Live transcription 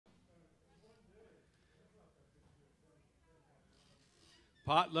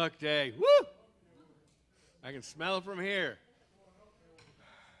Potluck day. Woo! I can smell it from here.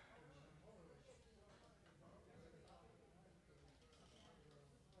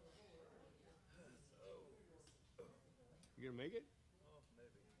 You gonna make it?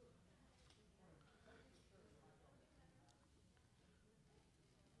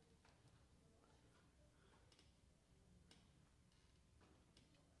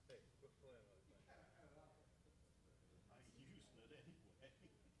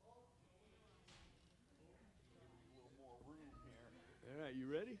 All right,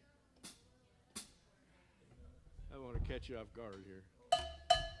 you ready? I want to catch you off guard here.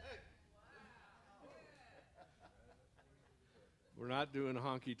 We're not doing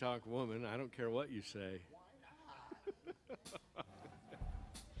honky tonk woman. I don't care what you say.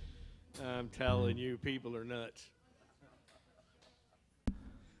 I'm telling you, people are nuts.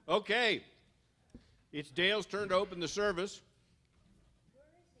 Okay. It's Dale's turn to open the service.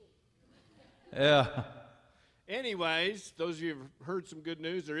 Yeah. Anyways, those of you who've heard some good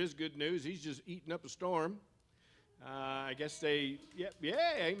news, there is good news. He's just eating up a storm. I guess they, yeah,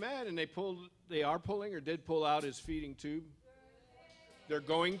 amen. And they are pulling or did pull out his feeding tube. They're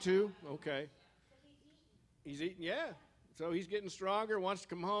going to? Okay. He's eating, yeah. So he's getting stronger, wants to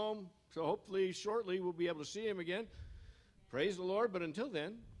come home. So hopefully shortly we'll be able to see him again. Praise the Lord. But until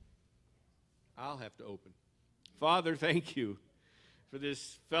then, I'll have to open. Father, thank you for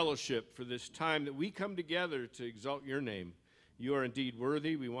this fellowship, for this time that we come together to exalt your name. You are indeed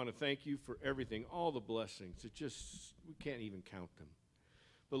worthy. We want to thank you for everything, all the blessings. We can't even count them.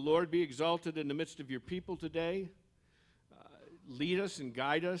 But Lord, be exalted in the midst of your people today. Lead us and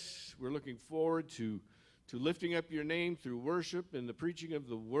guide us. We're looking forward to lifting up your name through worship and the preaching of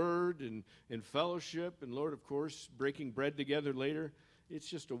the word and fellowship. And Lord, of course, breaking bread together later. It's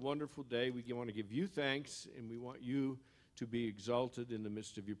just a wonderful day. We want to give you thanks, and we want you to be exalted in the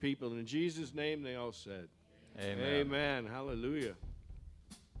midst of your people. And in Jesus' name, they all said, amen. Amen. Hallelujah.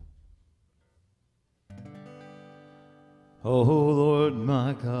 Oh, Lord,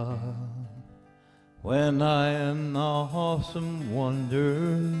 my God, when I in awesome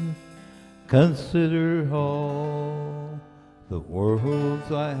wonder consider all the worlds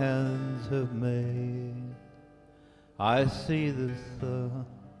thy hands have made, I see the sun,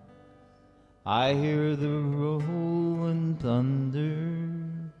 I hear the rolling thunder,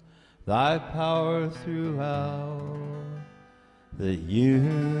 thy power throughout the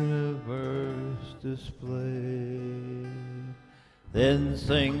universe display. Then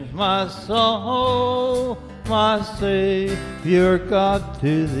sings my soul, my Savior God,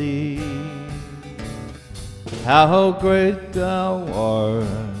 to thee. How great thou art,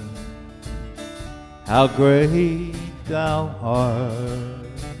 how great thou art.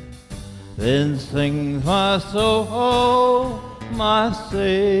 Then sings my soul, my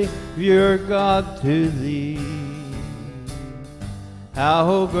Savior God, to thee.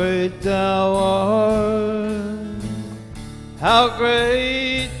 How great thou art, how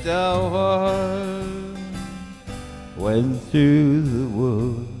great thou art. When through the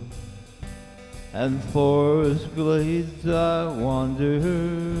wood and forest glades I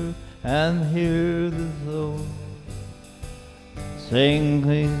wander and hear the soul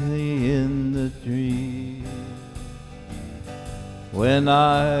singing in the trees. When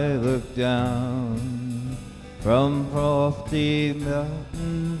I look down from lofty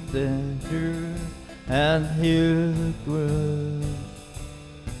mountains enter and hear the grove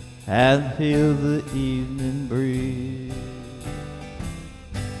and feel the evening breeze,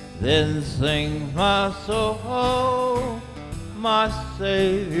 then sings my soul, my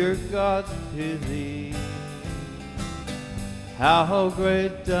Savior God, to thee. How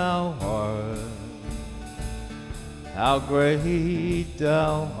great thou art, how great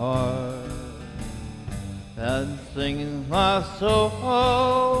thou art. And sings my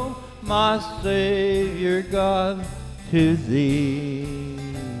soul, my Savior God, to thee.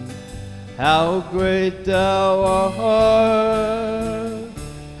 How great thou art,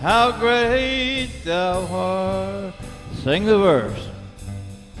 how great thou art. Sing the verse.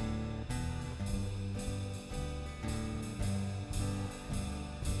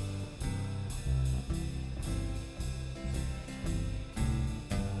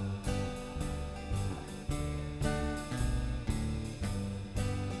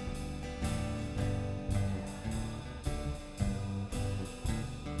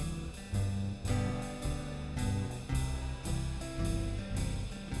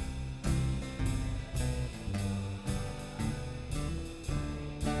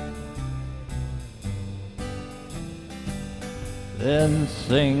 Then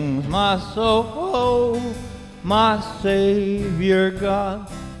sings my soul, my Savior God,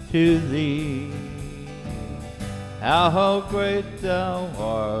 to thee. How great thou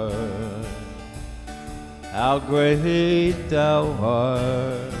art, how great thou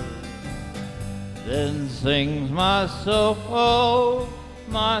art. Then sings my soul,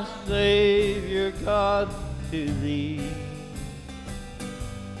 my Savior God, to thee.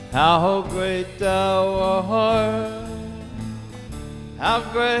 How great thou art, how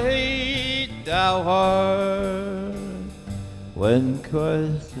great thou art. When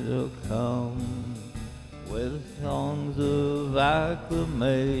Christ shall come with songs of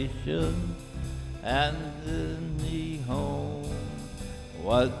acclamation, and in thee home,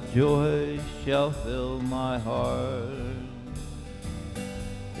 what joy shall fill my heart.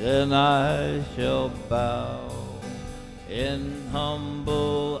 Then I shall bow in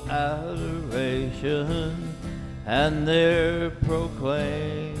humble adoration, and there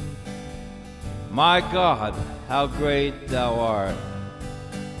proclaim, my God, how great thou art.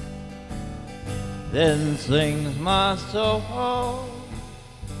 Then sings my soul,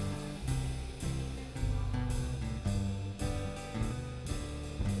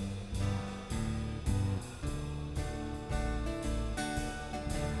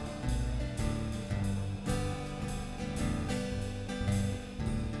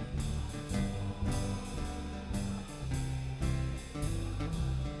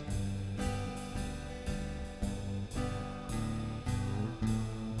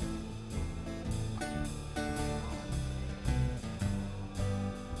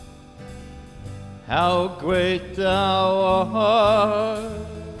 how great thou art,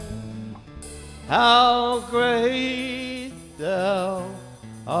 how great thou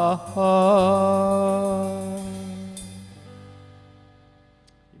art.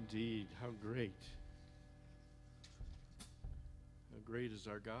 Indeed, how great. How great is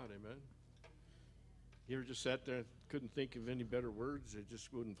our God, amen. You ever just sat there and couldn't think of any better words? It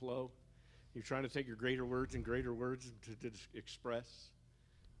just wouldn't flow. You're trying to think of greater words and greater words to express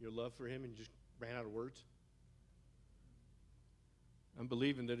your love for him, and just ran out of words. I'm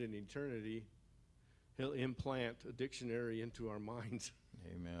believing that in eternity, he'll implant a dictionary into our minds.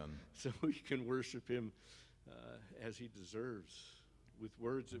 Amen. So we can worship him as he deserves, with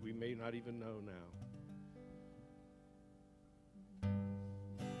words that we may not even know now.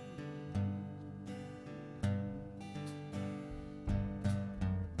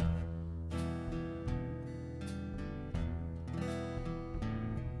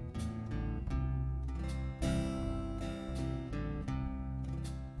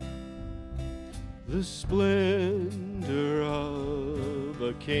 The splendor of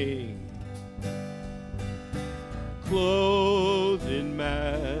a king, clothed in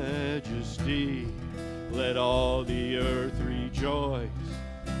majesty, let all the earth rejoice,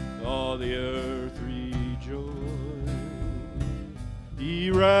 all the earth rejoice.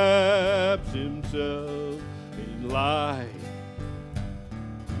 He wraps himself in light,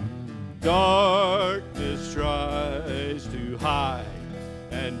 darkness tries to hide,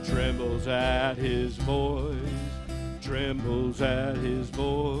 and trembles at his voice, trembles at his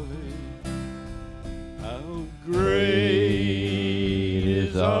voice. How great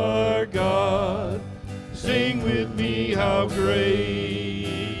is our God. Sing with me, how great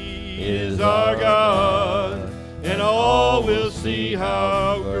is our God. And all will see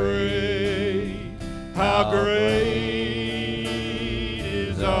how great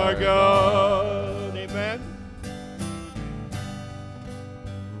is our God. Amen.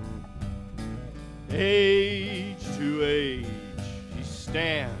 Age to age he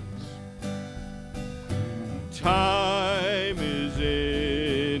stands. Time is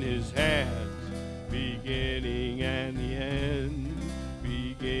in his hands, beginning and the end,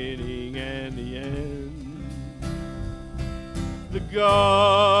 beginning and the end. The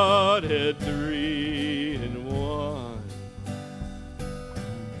Godhead three in one,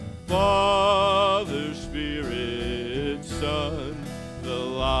 Father, Spirit, Son, the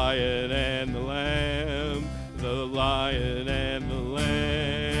Lion and the Lamb, the Lion and the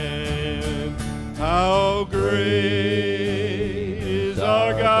Lamb. How great is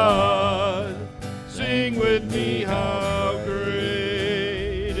our God. Sing with me, how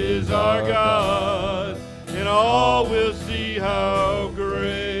great is our God. And all will see how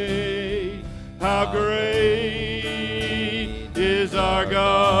great is our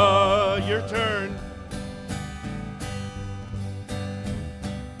God. Your turn.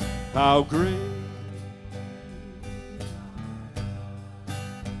 How great.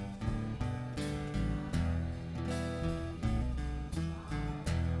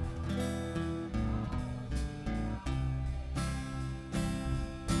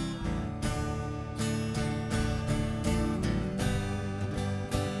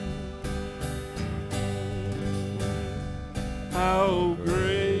 How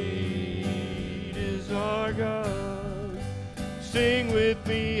great is our God. Sing with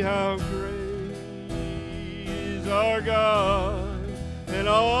me, how great is our God. And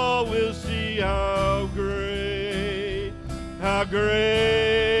all will see how great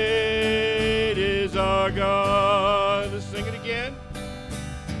is our God. Let's sing it again.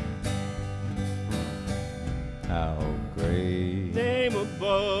 How great Name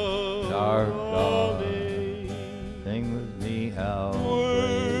above our all God. names. Sing with me, how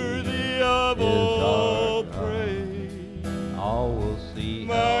Worthy great of is all our God. praise. All will see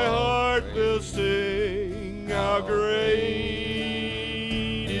My how heart great will sing, how how great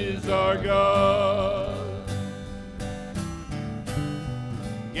is our God.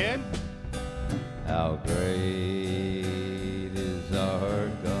 Again. How great is our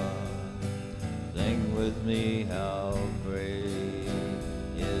God. Sing with me, how great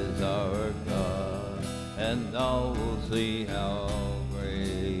is our God. And all will see how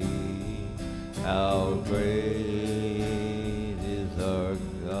great is our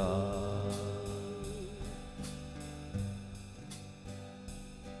God.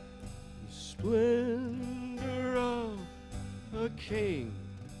 The splendor of a king,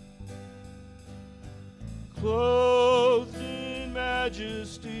 clothed in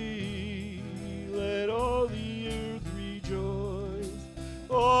majesty, let all the earth rejoice,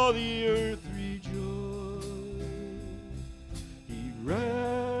 all the earth rejoice. He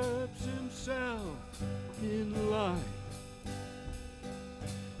wraps himself in light,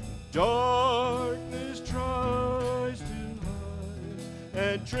 darkness tries to hide,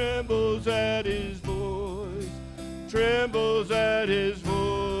 and trembles at his voice, trembles at his voice.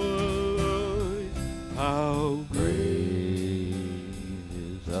 How Great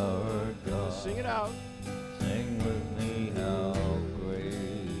is our God. sing it out. Sing with me, how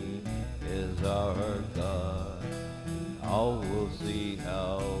great is our God. All will see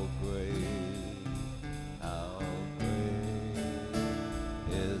how great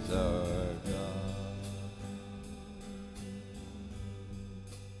is our God.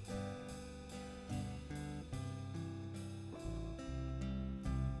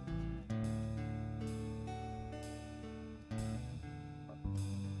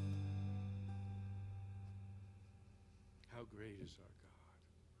 How great is our God.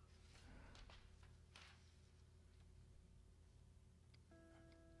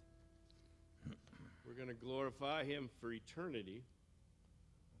 We're going to glorify him for eternity.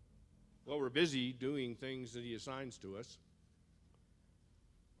 Well, we're busy doing things that he assigns to us.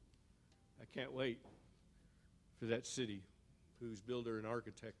 I can't wait for that city whose builder and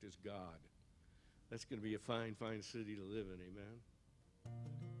architect is God. That's going to be a fine, fine city to live in, amen?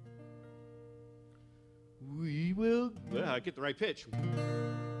 We will, well, I get the right pitch. We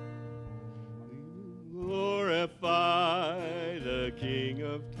will glorify the King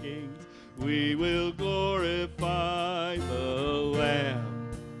of Kings. We will glorify the Lamb.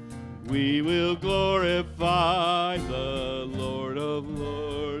 We will glorify the Lord of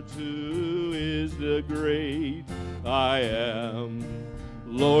Lords, who is the great I am.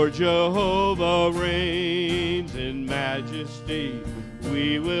 Lord Jehovah reigns in majesty.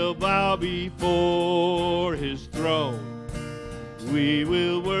 We will bow before his throne. We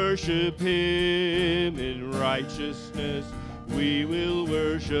will worship him in righteousness. We will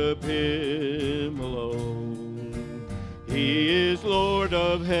worship him alone. He is Lord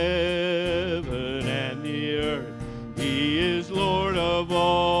of heaven and the earth. He is Lord of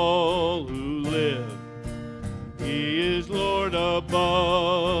all who live. He is Lord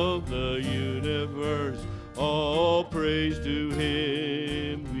above the universe. All praise to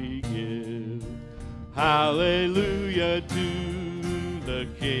him we give. Hallelujah to the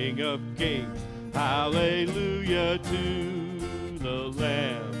King of Kings. Hallelujah to the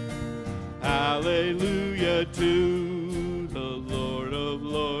Lamb. Hallelujah to the Lord of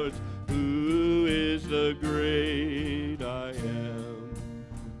Lords, who is the great I am.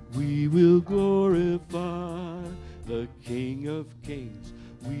 We will glorify the King of Kings.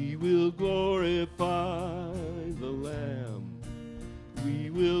 We will glorify the Lamb. We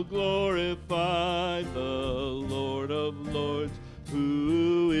will glorify the Lord of Lords,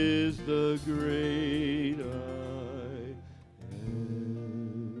 who is the great I am.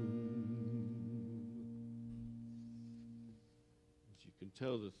 As you can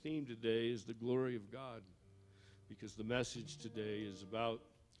tell, the theme today is the glory of God, because the message today is about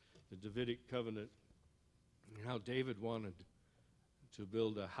the Davidic covenant and how David wanted to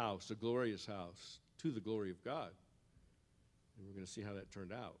build a house, a glorious house, to the glory of God. And we're going to see how that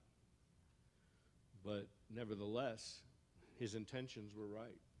turned out. But nevertheless, his intentions were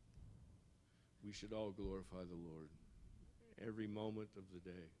right. We should all glorify the Lord. every moment of the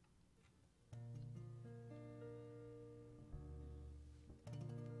day.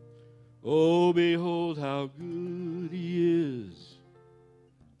 Oh, behold how good He is,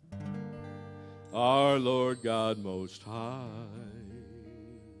 our Lord God Most High.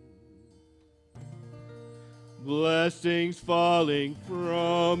 Blessings falling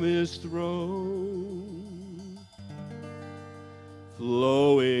from His throne,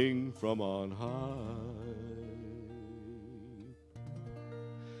 flowing from on high.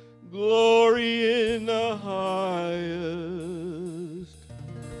 Glory in the highest,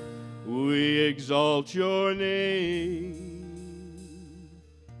 we exalt your name.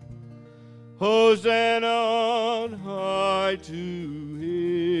 Hosanna on high to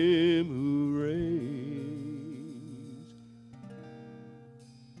Him who reigns.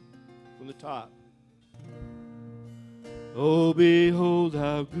 From the top. Oh, behold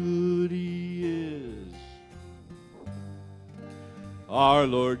how good He is, our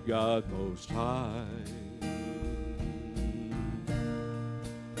Lord God Most High.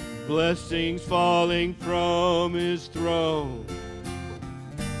 Blessings falling from His throne,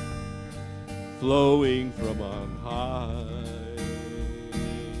 flowing from on high.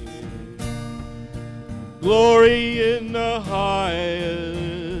 Glory in the highest,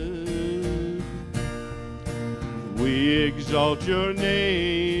 we exalt your name.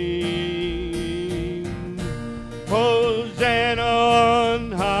 Hosanna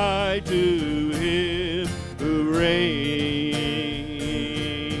on high to Him who reigns.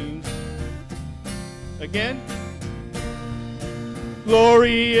 Again.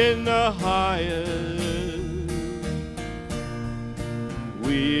 Glory in the highest,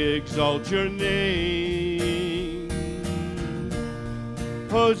 we exalt your name.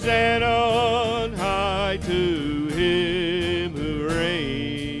 Hosanna on high to Him who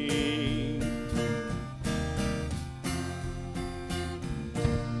reigns.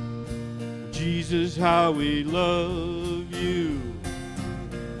 Jesus, how we love you,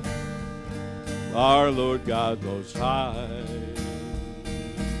 our Lord God Most High.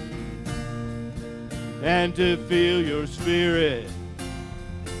 And to feel your Spirit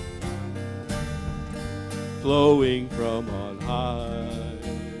flowing from on high.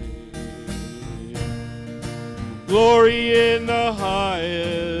 Glory in the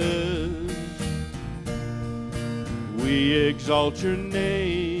highest, we exalt your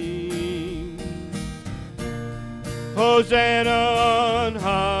name. Hosanna on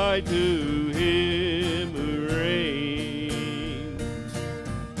high to Him who reigns.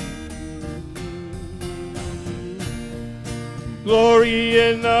 Glory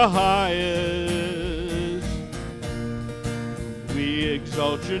in the highest, we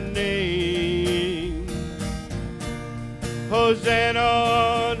exalt your name. Hosanna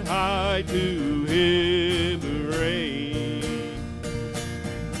on high to Him who reigns.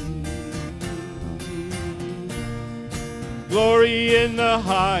 Glory in the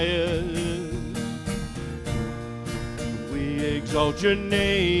highest, we exalt your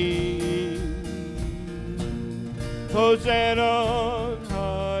name. Hosanna on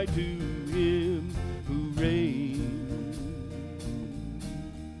high to Him who reigns.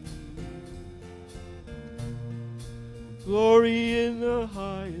 Glory in the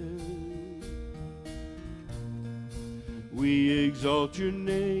highest, we exalt your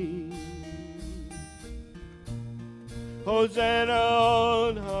name. Hosanna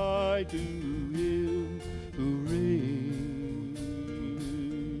on high to Him who reigns.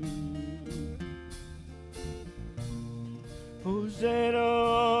 Hosanna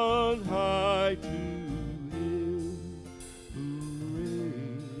on high to Him who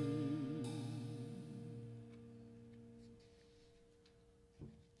reigns.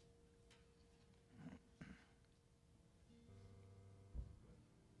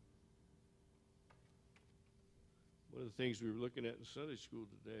 One of the things we were looking at in Sunday school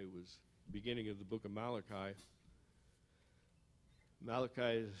today was the beginning of the book of Malachi. Malachi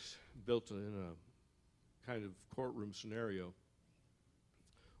is built in a kind of courtroom scenario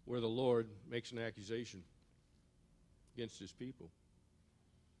where the Lord makes an accusation against His people.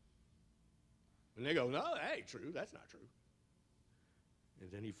 And they go, no, that ain't true. That's not true.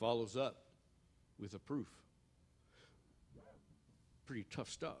 And then He follows up with a proof. Pretty tough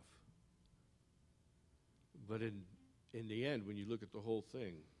stuff. But in the end, when you look at the whole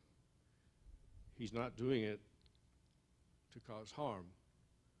thing, He's not doing it to cause harm,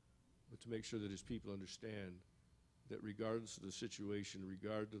 but to make sure that His people understand that regardless of the situation,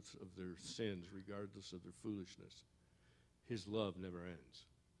 regardless of their sins, regardless of their foolishness, His love never ends,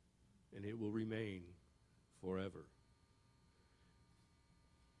 and it will remain forever.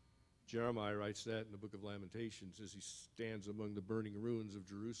 Jeremiah writes that in the book of Lamentations as he stands among the burning ruins of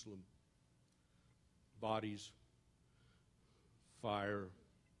Jerusalem. Bodies, fire,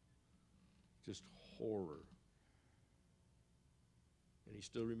 just horror. And he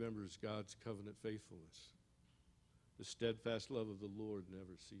still remembers God's covenant faithfulness. The steadfast love of the Lord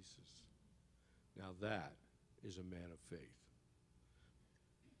never ceases. Now that is a man of faith.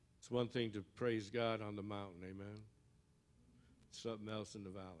 It's one thing to praise God on the mountain, amen? It's something else in the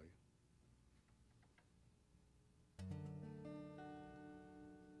valley.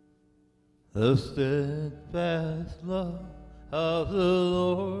 The steadfast love of the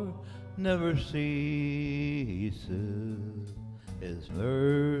Lord never ceases. His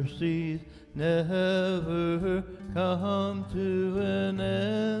mercies never come to an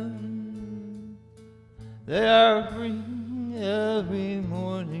end. They are free every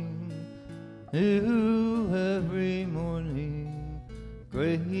morning, new every morning.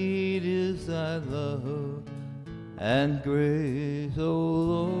 Great is thy love and grace, O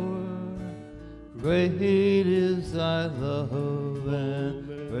Lord. Great is thy love and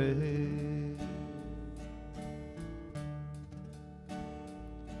grace.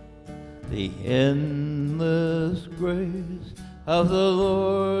 The endless grace of the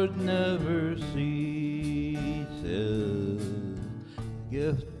Lord never ceases.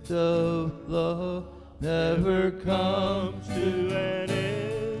 Gift of love never comes to an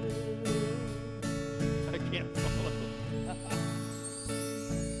end. I can't follow.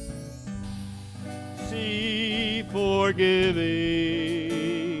 See, forgiving,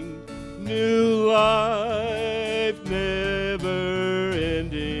 new life never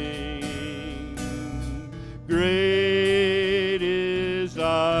ending. Great is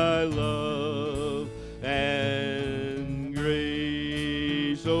thy love and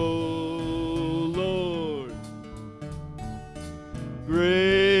grace, O Lord.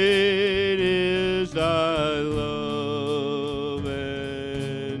 Great is thy love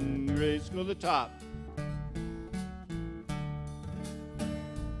and grace. Go to the top.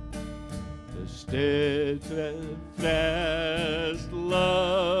 The steadfast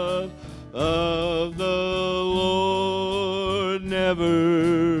love of the Lord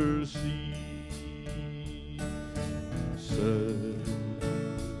never ceases.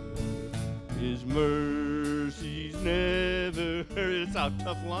 His mercies never. It's a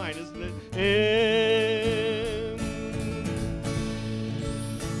tough line, isn't it? And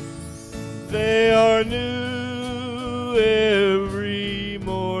they are new every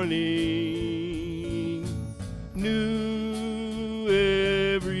morning, new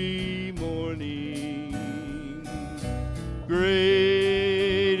every morning.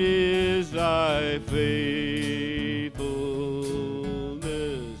 Great is thy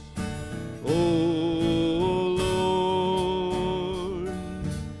faithfulness, O Lord.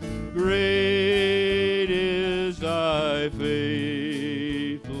 Great is thy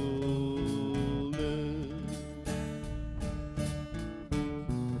faithfulness.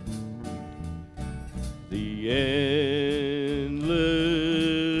 The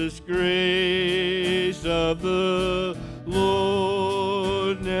endless grace of the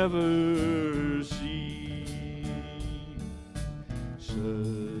Lord never ceases.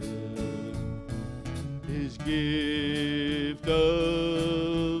 His gift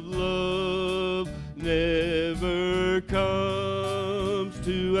of love never comes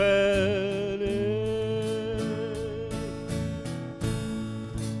to an end.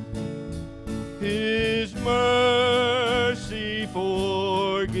 His mercy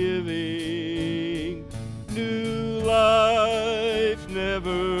forgiving, new life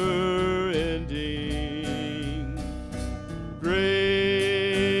never ending.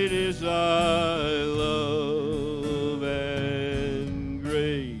 Great is thy love and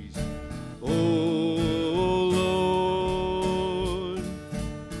grace, O Lord.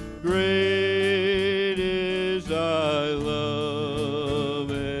 Great is thy love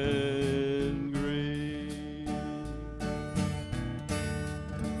and grace.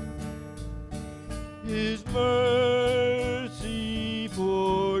 His mercy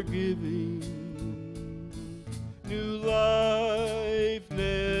forgiving, new life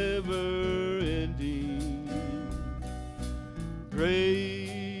never ending.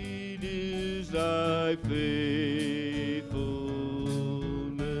 Great is thy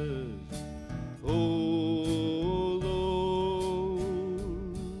faithfulness, O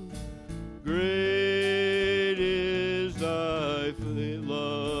Lord. Great is thy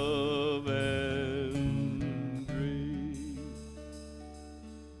love and grace.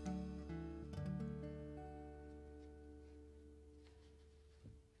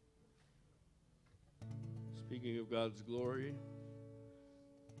 Speaking of God's glory,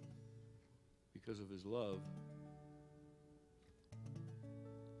 because of his love.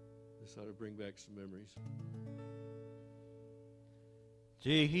 This ought to bring back some memories.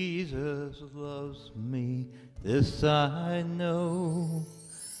 Jesus loves me, this I know,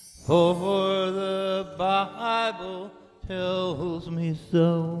 for the Bible tells me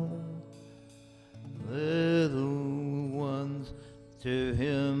so. Little ones to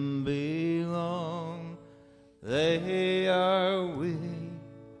him belong, they are weak,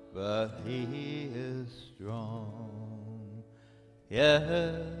 but he is strong.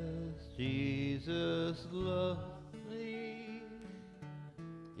 Yes, Jesus loves me.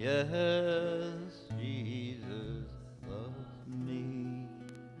 Yes, Jesus loves me.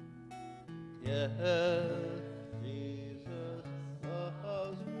 Yes, Jesus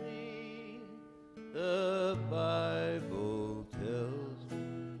loves me. The Bible tells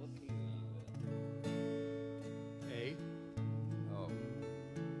me. What key are you in? A. Oh.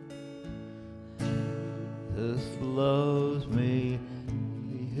 Jesus loves me,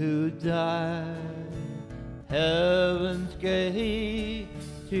 who died, heaven's gate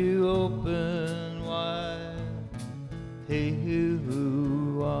to open wide. He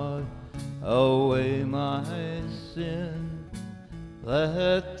who washed away my sin,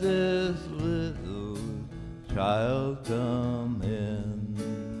 let this little child come in.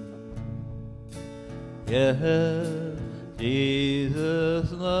 Yes,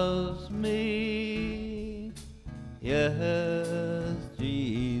 Jesus loves me. Yes,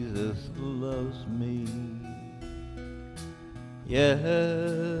 Jesus loves me.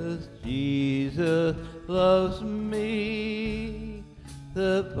 Yes, Jesus loves me.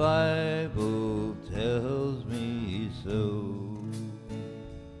 The Bible tells me so.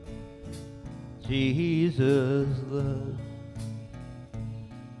 Jesus loves.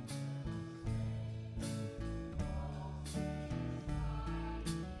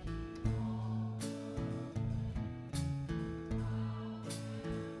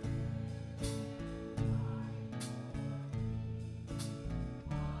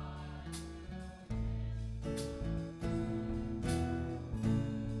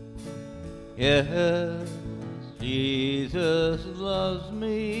 Yes, Jesus loves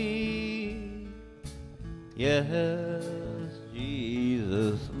me. Yes,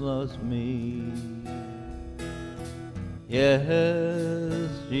 Jesus loves me. Yes,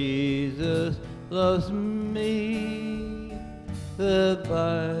 Jesus loves me. The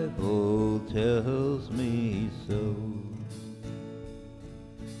Bible tells me so.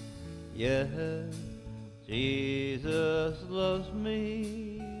 Yes, Jesus loves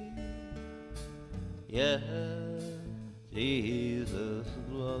me. Yes, Jesus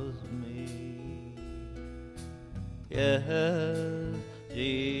loves me. Yes,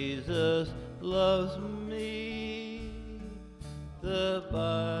 Jesus loves me. The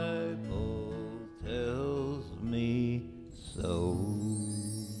Bible tells me so.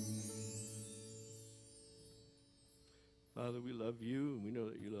 Father, we love you, and we know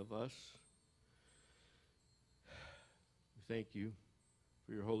that you love us. We thank you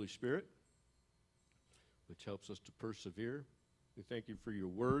for your Holy Spirit, which helps us to persevere. We thank you for your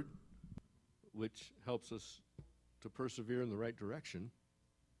word, which helps us to persevere in the right direction.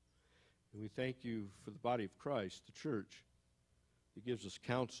 And we thank you for the body of Christ, the church, that gives us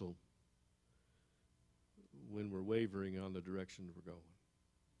counsel when we're wavering on the direction that we're going.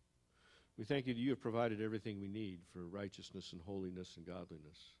 We thank you that you have provided everything we need for righteousness and holiness and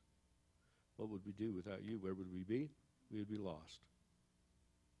godliness. What would we do without you? Where would we be? We would be lost.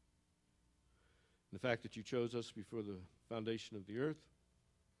 The fact that you chose us before the foundation of the earth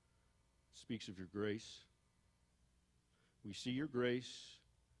speaks of your grace. We see your grace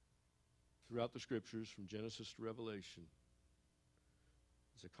throughout the scriptures from Genesis to Revelation.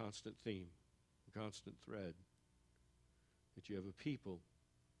 It's a constant theme, a constant thread, that you have a people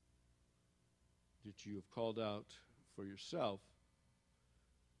that you have called out for yourself,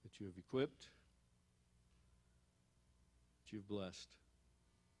 that you have equipped, that you've blessed.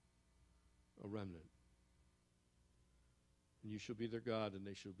 A remnant. And you shall be their God, and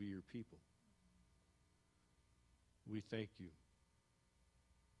they shall be your people. We thank you,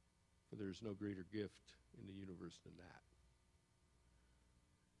 for there is no greater gift in the universe than that.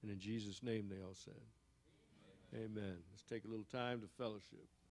 And in Jesus' name they all said, Amen. Let's take a little time to fellowship.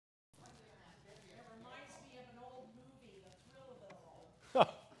 It reminds me of an old movie, The Thrill of It All.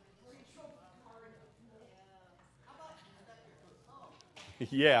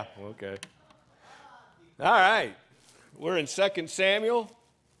 Yeah, okay. All right. We're in 2 Samuel,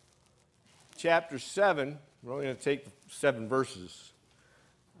 chapter 7. We're only going to take 7 verses.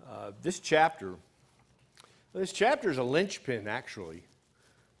 This chapter is a linchpin, actually.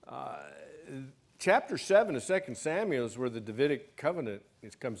 chapter 7 of 2 Samuel is where the Davidic covenant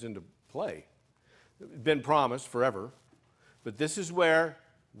comes into play. It's been promised forever, but this is where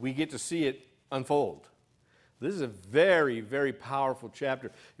we get to see it unfold. This is a very, very powerful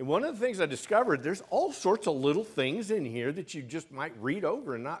chapter. And one of the things I discovered, there's all sorts of little things in here that you just might read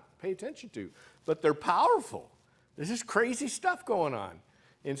over and not pay attention to. But they're powerful. There's this crazy stuff going on.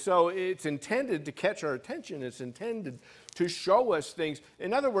 And so it's intended to catch our attention. It's intended to show us things.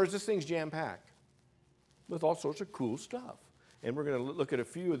 In other words, this thing's jam-packed with all sorts of cool stuff. And we're going to look at a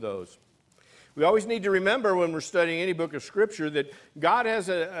few of those. We always need to remember when we're studying any book of Scripture that God has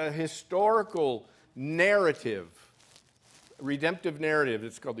a historical narrative, redemptive narrative.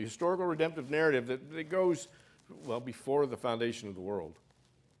 It's called the historical redemptive narrative that goes, well, before the foundation of the world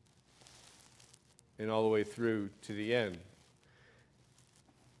and all the way through to the end.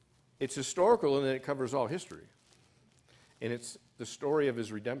 It's historical and then it covers all history. And it's the story of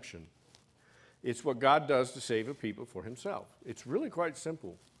his redemption. It's what God does to save a people for himself. It's really quite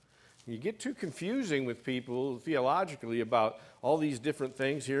simple. You get too confusing with people theologically about all these different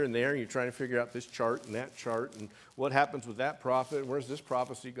things here and there, and you're trying to figure out this chart and that chart, and what happens with that prophet, and where's this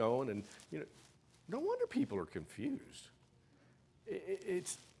prophecy going, and no wonder people are confused.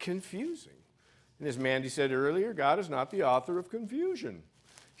 It's confusing. And as Mandy said earlier, God is not the author of confusion.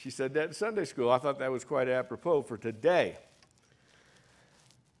 She said that in Sunday school. I thought that was quite apropos for today.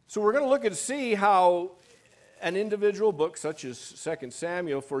 So we're going to look and see how an individual book such as 2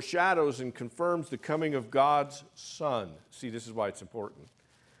 Samuel foreshadows and confirms the coming of God's Son. See, this is why it's important.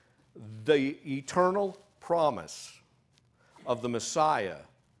 The eternal promise of the Messiah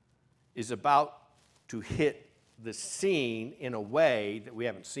is about to hit the scene in a way that we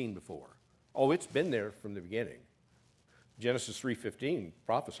haven't seen before. Oh, it's been there from the beginning. Genesis 3:15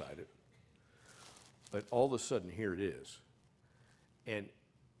 prophesied it. But all of a sudden, here it is. And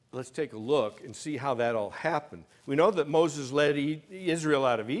let's take a look and see how that all happened. We know that Moses led Israel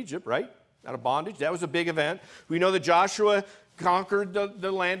out of Egypt, right? Out of bondage. That was a big event. We know that Joshua conquered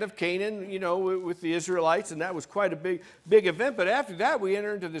the land of Canaan, with the Israelites, and that was quite a big event. But after that, we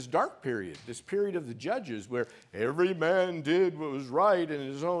enter into this dark period, this period of the Judges, where every man did what was right in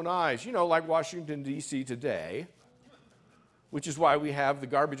his own eyes. Like Washington, D.C. today, which is why we have the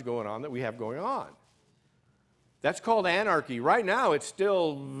garbage going on that we have going on. That's called anarchy. Right now, it's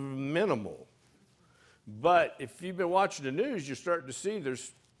still minimal. But if you've been watching the news, you're starting to see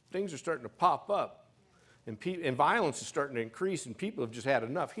things are starting to pop up. And violence is starting to increase, and people have just had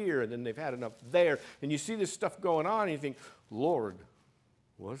enough here, and then they've had enough there. And you see this stuff going on, and you think, Lord,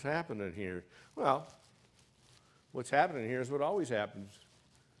 what's happening here? Well, what's happening here is what always happens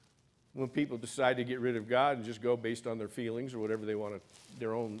when people decide to get rid of God and just go based on their feelings or whatever they want to,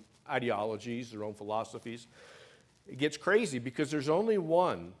 their own ideologies, their own philosophies. It gets crazy because there's only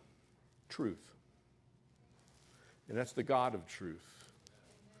one truth, and that's the God of truth.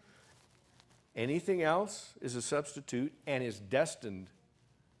 Anything else is a substitute and is destined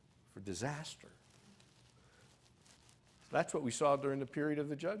for disaster. That's what we saw during the period of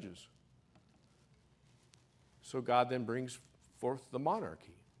the Judges. So God then brings forth the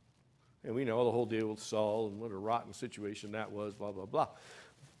monarchy. And we know the whole deal with Saul and what a rotten situation that was, blah, blah, blah.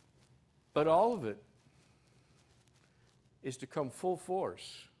 But all of it is to come full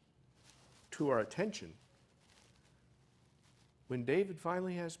force to our attention when David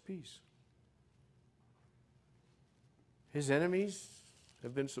finally has peace. His enemies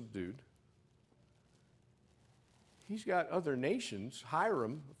have been subdued. He's got other nations,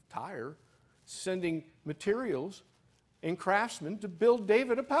 Hiram of Tyre, sending materials and craftsmen to build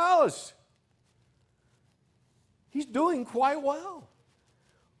David a palace. He's doing quite well.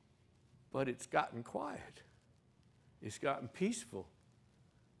 But it's gotten quiet. It's gotten peaceful.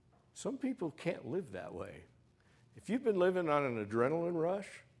 Some people can't live that way. If you've been living on an adrenaline rush,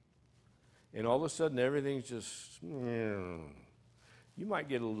 and all of a sudden everything's just, you might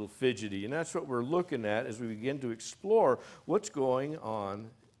get a little fidgety. And that's what we're looking at as we begin to explore what's going on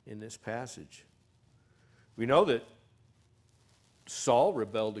in this passage. We know that Saul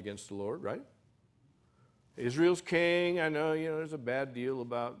rebelled against the Lord, right? Israel's king, I know, there's a bad deal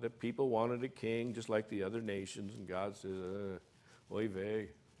about that people wanted a king just like the other nations, and God says, oy vey,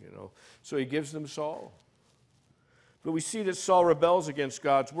 So he gives them Saul. But we see that Saul rebels against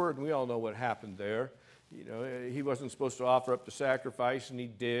God's word, and we all know what happened there. He wasn't supposed to offer up the sacrifice, and he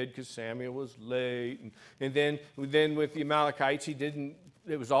did because Samuel was late. And then with the Amalekites, he didn't.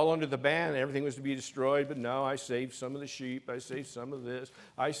 It was all under the ban. Everything was to be destroyed. But no, I saved some of the sheep. I saved some of this.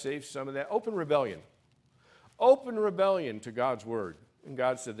 I saved some of that. Open rebellion. Open rebellion to God's word. And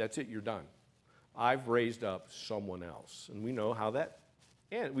God said, that's it, you're done. I've raised up someone else. And we know how that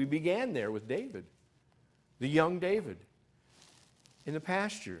And we began there with David, the young David, in the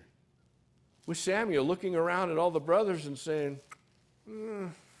pasture, with Samuel looking around at all the brothers and saying,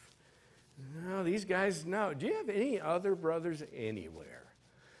 no, these guys, no. Do you have any other brothers anywhere?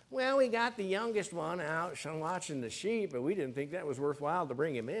 Well, we got the youngest one out watching the sheep, but we didn't think that was worthwhile to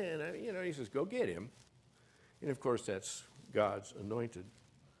bring him in. He says, go get him. And, of course, that's God's anointed.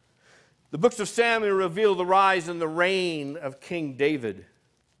 The books of Samuel reveal the rise and the reign of King David,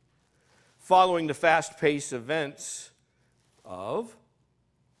 following the fast-paced events of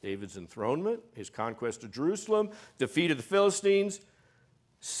David's enthronement, his conquest of Jerusalem, defeat of the Philistines,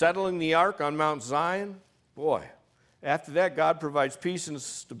 settling the ark on Mount Zion. Boy, after that, God provides peace and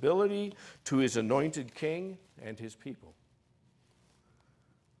stability to his anointed king and his people.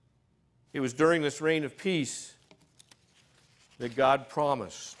 It was during this reign of peace that God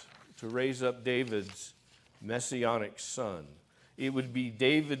promised to raise up David's messianic son. It would be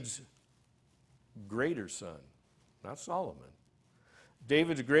David's greater son, not Solomon.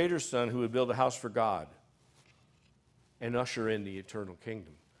 David's greater son who would build a house for God and usher in the eternal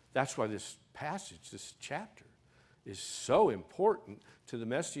kingdom. That's why this passage, this chapter, is so important to the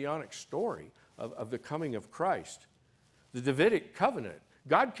messianic story of the coming of Christ. The Davidic covenant,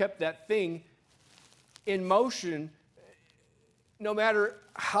 God kept that thing in motion no matter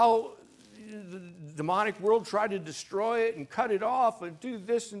how the demonic world tried to destroy it and cut it off and do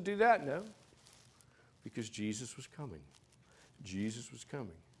this and do that. No, because Jesus was coming. Jesus was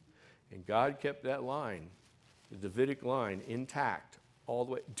coming. And God kept that line, the Davidic line, intact all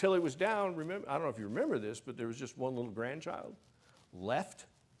the way until it was down. Remember, I don't know if you remember this, but there was just one little grandchild left,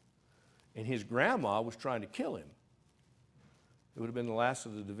 and his grandma was trying to kill him. It would have been the last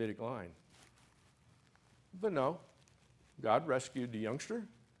of the Davidic line. But no, God rescued the youngster,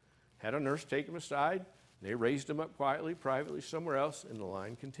 had a nurse take him aside. They raised him up quietly, privately, somewhere else, and the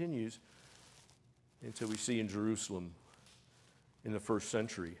line continues until we see in Jerusalem in the first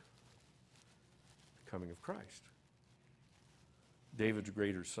century the coming of Christ. David's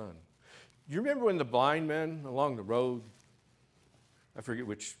greater son. Do you remember when the blind men along the road, I forget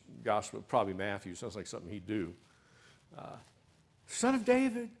which gospel, probably Matthew, sounds like something he'd do. Son of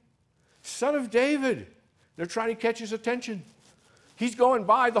David, son of David. They're trying to catch his attention. He's going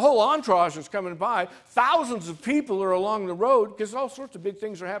by, the whole entourage is coming by. Thousands of people are along the road because all sorts of big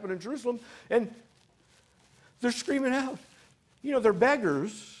things are happening in Jerusalem, and they're screaming out. You know, they're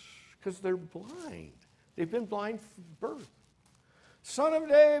beggars because they're blind. They've been blind from birth. Son of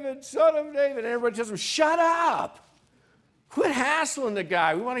David, son of David. And everybody tells them, shut up. Quit hassling the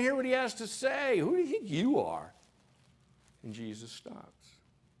guy. We want to hear what he has to say. Who do you think you are? And Jesus stops.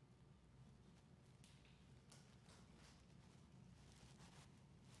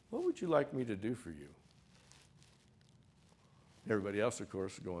 What would you like me to do for you? Everybody else, of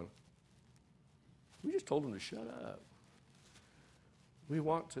course, is going, we just told him to shut up. We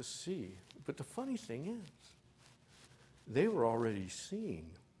want to see. But the funny thing is, they were already seeing.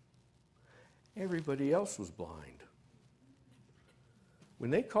 Everybody else was blind.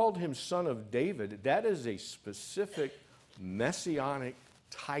 When they called him Son of David, that is a specific messianic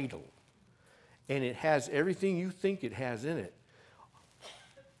title. And it has everything you think it has in it.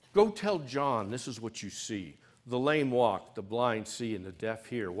 Go tell John, this is what you see. The lame walk, the blind see, and the deaf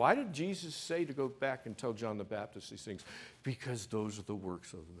hear. Why did Jesus say to go back and tell John the Baptist these things? Because those are the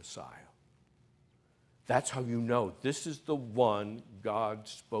works of the Messiah. That's how you know this is the one God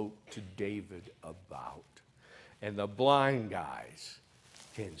spoke to David about. And the blind guys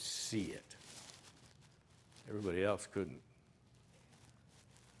can see it. Everybody else couldn't.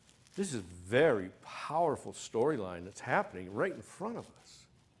 This is a very powerful storyline that's happening right in front of us.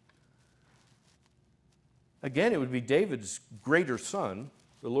 Again, it would be David's greater son,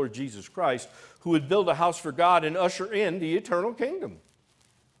 the Lord Jesus Christ, who would build a house for God and usher in the eternal kingdom.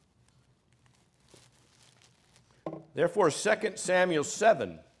 Therefore, 2 Samuel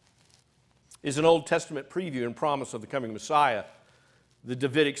 7 is an Old Testament preview and promise of the coming Messiah, the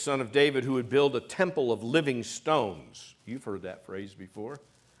Davidic son of David, who would build a temple of living stones. You've heard that phrase before.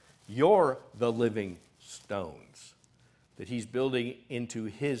 You're the living stones that he's building into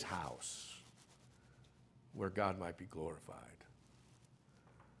his house, where God might be glorified.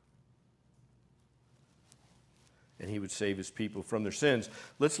 And he would save his people from their sins.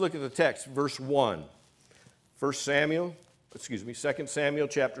 Let's look at the text, verse 1. 2 Samuel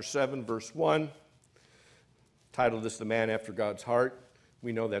chapter 7, verse 1. Titled this, The Man After God's Heart.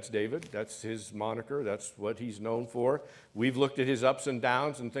 We know that's David. That's his moniker. That's what he's known for. We've looked at his ups and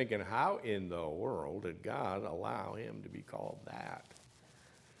downs and thinking, how in the world did God allow him to be called that?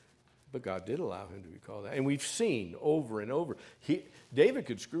 But God did allow him to be called that. And we've seen over and over, David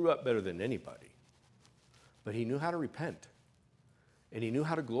could screw up better than anybody. But he knew how to repent. And he knew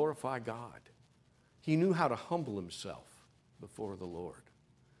how to glorify God. He knew how to humble himself before the Lord.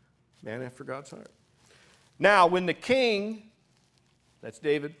 Man after God's heart. Now, when the king, that's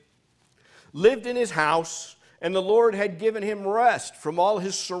David, lived in his house, and the Lord had given him rest from all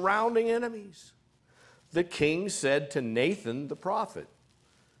his surrounding enemies, the king said to Nathan the prophet,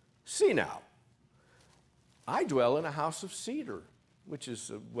 "See now, I dwell in a house of cedar," which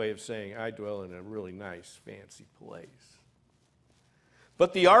is a way of saying I dwell in a really nice, fancy place.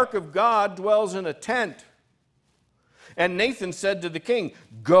 "But the ark of God dwells in a tent." And Nathan said to the king,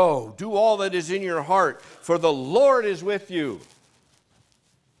 "Go, do all that is in your heart, for the Lord is with you."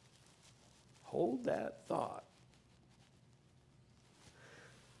 Hold that thought.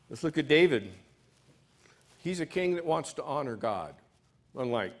 Let's look at David. He's a king that wants to honor God,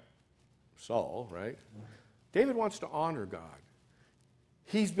 unlike Saul, right? David wants to honor God.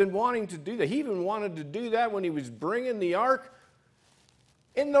 He's been wanting to do that. He even wanted to do that when he was bringing the ark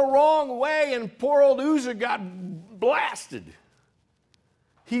in the wrong way, and poor old Uzzah got blasted.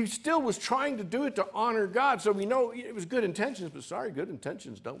 He still was trying to do it to honor God, so we know it was good intentions, but sorry, good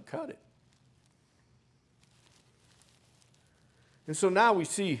intentions don't cut it. And so now we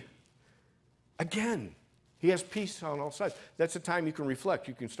see, again, he has peace on all sides. That's the time you can reflect.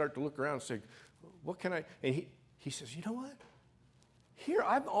 You can start to look around and say, what can I? And he says, you know what? Here,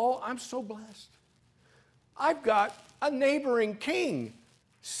 I'm so blessed. I've got a neighboring king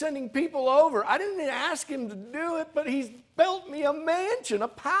sending people over. I didn't ask him to do it, but he's built me a mansion, a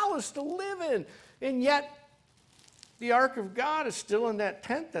palace to live in. And yet, the ark of God is still in that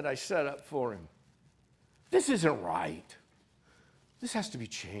tent that I set up for him. This isn't right. This has to be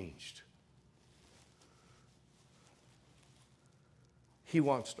changed. He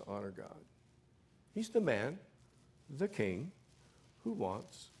wants to honor God. He's the man, the king, who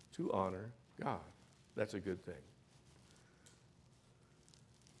wants to honor God. That's a good thing.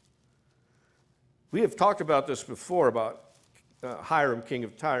 We have talked about this before, about Hiram, king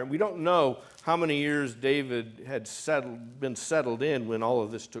of Tyre. We don't know how many years David had been settled in when all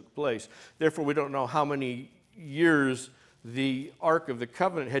of this took place. Therefore, we don't know how many years the Ark of the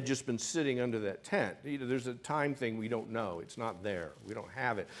Covenant had just been sitting under that tent. There's a time thing we don't know. It's not there. We don't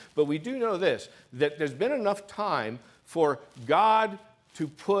have it. But we do know this, that there's been enough time for God to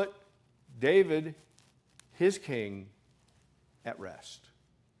put David, his king, at rest.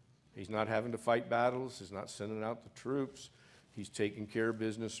 He's not having to fight battles. He's not sending out the troops. He's taking care of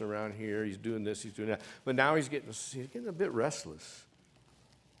business around here. He's doing this, he's doing that. But now he's getting a bit restless.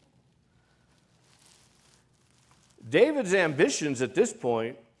 David's ambitions at this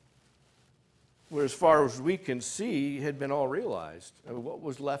point were, as far as we can see, had been all realized. I mean, what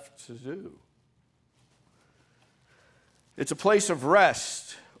was left to do? It's a place of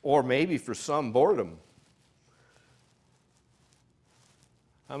rest, or maybe for some, boredom.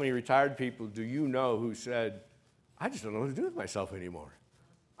 How many retired people do you know who said, I just don't know what to do with myself anymore.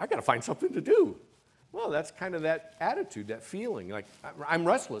 I got to find something to do. Well, that's kind of that attitude, that feeling. Like, I'm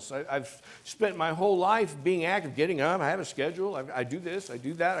restless. I've spent my whole life being active, getting up. I have a schedule. I do this, I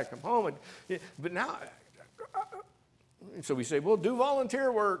do that. I come home. But now, so we say, well, do volunteer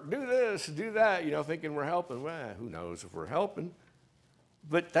work, do this, do that, thinking we're helping. Well, who knows if we're helping.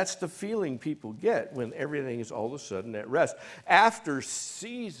 But that's the feeling people get when everything is all of a sudden at rest. After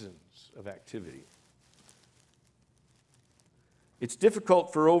seasons of activity. It's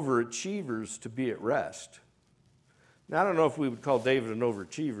difficult for overachievers to be at rest. Now, I don't know if we would call David an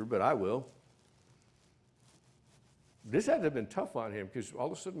overachiever, but I will. This had to have been tough on him because all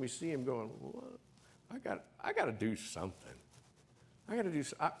of a sudden we see him going, well, I got to do something. I'm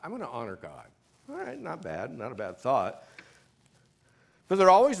going to honor God. All right, not bad, not a bad thought. But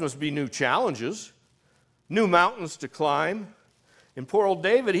there always must be new challenges, new mountains to climb. And poor old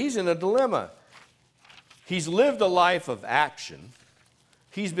David, he's in a dilemma. He's lived a life of action.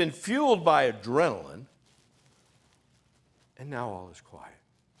 He's been fueled by adrenaline. And now all is quiet.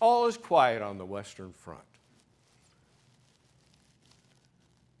 All is quiet on the Western Front.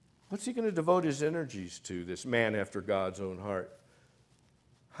 What's he going to devote his energies to, this man after God's own heart?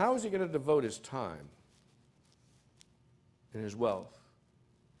 How is he going to devote his time and his wealth,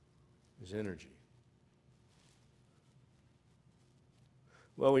 his energy?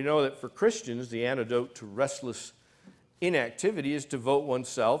 Well, we know that for Christians, the antidote to restless inactivity is to devote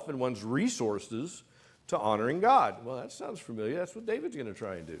oneself and one's resources to honoring God. Well, that sounds familiar. That's what David's going to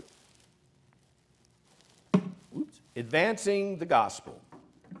try and do. Advancing the gospel.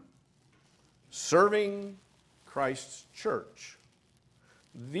 Serving Christ's church.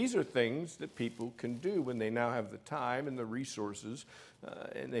 These are things that people can do when they now have the time and the resources,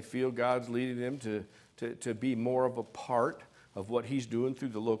 and they feel God's leading them to be more of a part of what he's doing through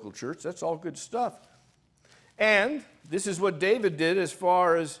the local church. That's all good stuff. And this is what David did as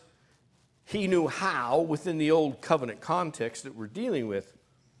far as he knew how within the old covenant context that we're dealing with.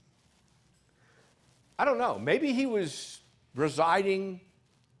 I don't know. Maybe he was residing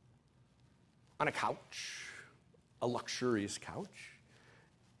on a couch, a luxurious couch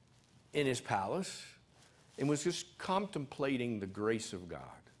in his palace, and was just contemplating the grace of God,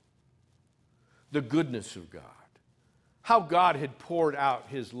 the goodness of God, how God had poured out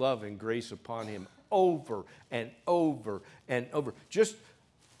his love and grace upon him over and over and over. Just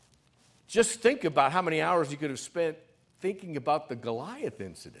think about how many hours he could have spent thinking about the Goliath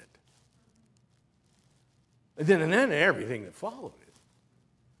incident. And then everything that followed it.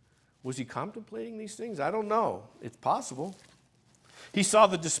 Was he contemplating these things? I don't know. It's possible. He saw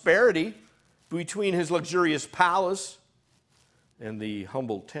the disparity between his luxurious palace and the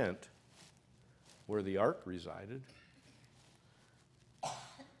humble tent where the ark resided.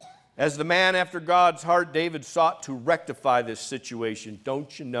 As the man after God's heart, David sought to rectify this situation.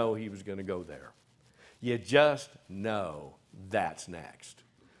 Don't you know he was going to go there? You just know that's next.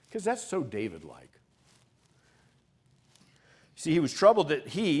 Because that's so David-like. See, he was troubled that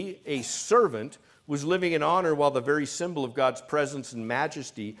he, a servant, was living in honor while the very symbol of God's presence and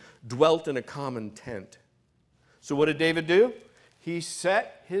majesty dwelt in a common tent. So what did David do? He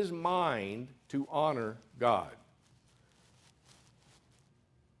set his mind to honor God.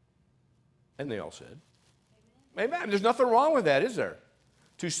 And they all said, amen. There's nothing wrong with that, is there?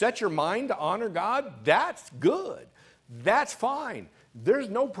 To set your mind to honor God, that's good. That's fine. There's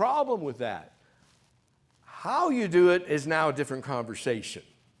no problem with that. How you do it is now a different conversation.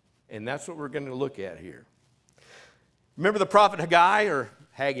 And that's what we're going to look at here. Remember the prophet Haggai, or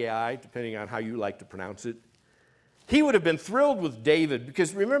Haggai, depending on how you like to pronounce it. He would have been thrilled with David,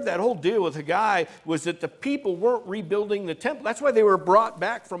 because remember that whole deal with Haggai was that the people weren't rebuilding the temple. That's why they were brought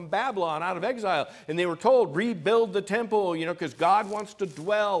back from Babylon out of exile. And they were told, rebuild the temple, because God wants to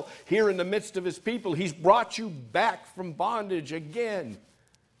dwell here in the midst of his people. He's brought you back from bondage again.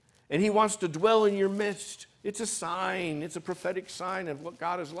 And he wants to dwell in your midst. It's a sign. It's a prophetic sign of what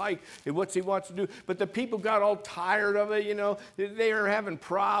God is like and what he wants to do. But the people got all tired of it, They were having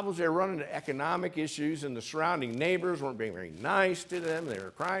problems. They were running into economic issues, and the surrounding neighbors weren't being very nice to them. They were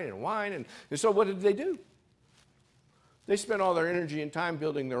crying and whining. And so what did they do? They spent all their energy and time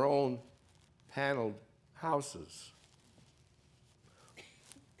building their own paneled houses,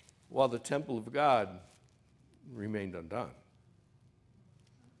 while the temple of God remained undone.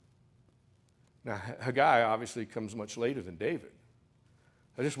 Now, Haggai obviously comes much later than David.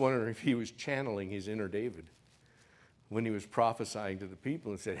 I just wonder if he was channeling his inner David when he was prophesying to the people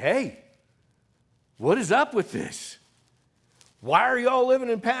and said, hey, what is up with this? Why are you all living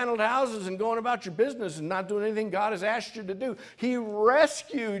in paneled houses and going about your business and not doing anything God has asked you to do? He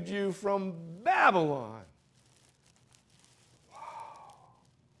rescued you from Babylon. Wow.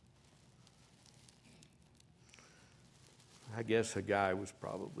 I guess Haggai was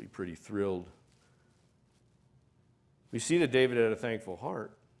probably pretty thrilled. We see that David had a thankful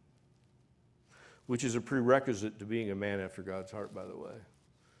heart, which is a prerequisite to being a man after God's heart, by the way.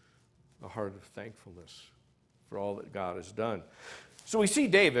 A heart of thankfulness for all that God has done. So we see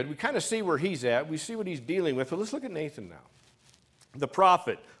David. We kind of see where he's at. We see what he's dealing with. But let's look at Nathan now, the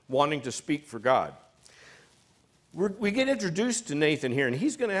prophet wanting to speak for God. We get introduced to Nathan here, and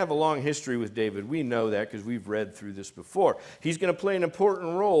he's going to have a long history with David. We know that because we've read through this before. He's going to play an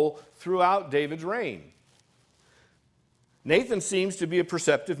important role throughout David's reign. Nathan seems to be a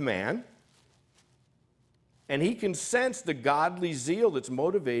perceptive man, and he can sense the godly zeal that's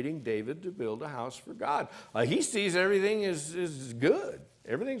motivating David to build a house for God. He sees everything is good.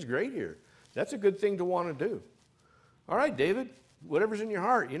 Everything's great here. That's a good thing to want to do. All right, David, whatever's in your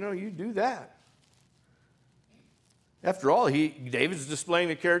heart, you do that. After all, David's displaying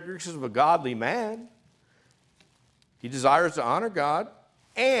the characteristics of a godly man. He desires to honor God,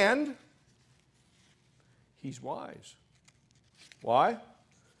 and he's wise. Why?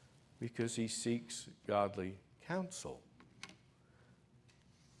 Because he seeks godly counsel.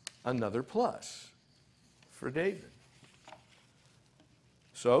 Another plus for David.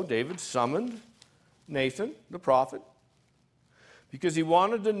 So David summoned Nathan, the prophet, because he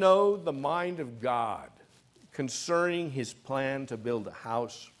wanted to know the mind of God concerning his plan to build a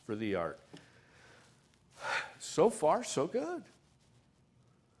house for the ark. So far, so good.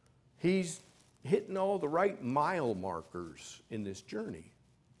 He's hitting all the right mile markers in this journey.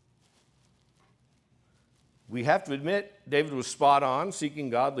 We have to admit David was spot on, seeking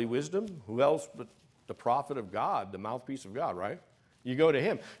godly wisdom. Who else but the prophet of God, the mouthpiece of God, right? You go to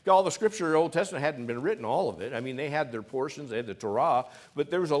him. All the scripture in the Old Testament hadn't been written, all of it. I mean, they had their portions, they had the Torah,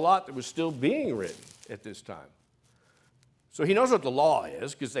 but there was a lot that was still being written at this time. So he knows what the law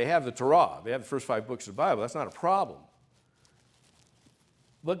is because they have the Torah. They have the first 5 books of the Bible. That's not a problem.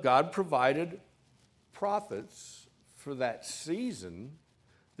 But God provided prophets for that season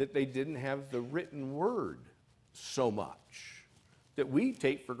that they didn't have the written word so much that we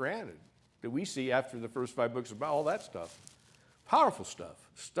take for granted, that we see after the first 5 books of the Bible, all that stuff. Powerful stuff,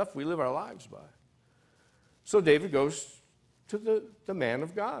 stuff we live our lives by. So David goes to the man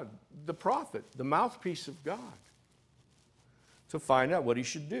of God, the prophet, the mouthpiece of God, to find out what he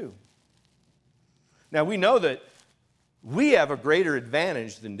should do. Now we know that we have a greater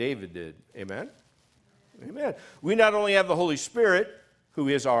advantage than David did. Amen? Amen. We not only have the Holy Spirit, who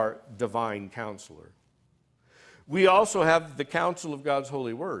is our divine counselor, we also have the counsel of God's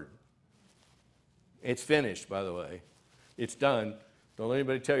holy word. It's finished, by the way. It's done. Don't let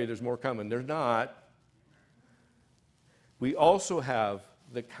anybody tell you there's more coming. There's not. We also have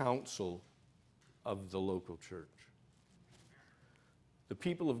the counsel of the local church. The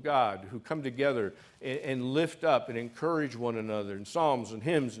people of God who come together and lift up and encourage one another in psalms and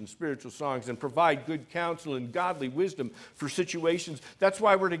hymns and spiritual songs and provide good counsel and godly wisdom for situations. That's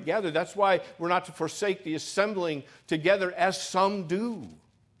why we're together. That's why we're not to forsake the assembling together as some do.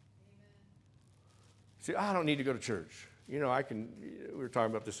 See, I don't need to go to church. You know, we were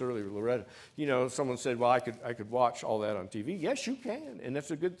talking about this earlier with Loretta. You know, someone said, well, I could watch all that on TV. Yes, you can, and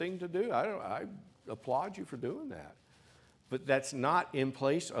that's a good thing to do. I applaud you for doing that. But that's not in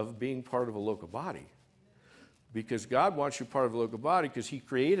place of being part of a local body. Because God wants you part of a local body because he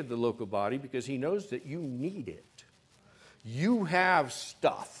created the local body because he knows that you need it. You have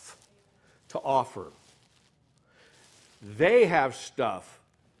stuff to offer. They have stuff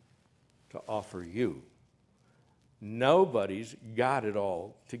to offer you. Nobody's got it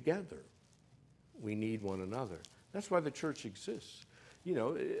all together. We need one another. That's why the church exists. You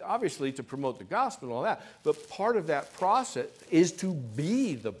know, obviously to promote the gospel and all that, but part of that process is to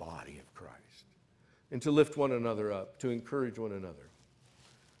be the body of Christ and to lift one another up, to encourage one another.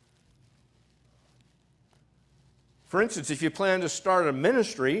 For instance, if you plan to start a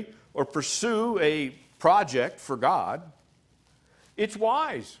ministry or pursue a project for God, it's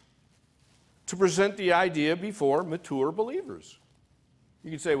wise to present the idea before mature believers. You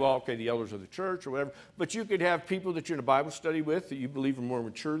can say, well, okay, the elders of the church or whatever, but you could have people that you're in a Bible study with that you believe are more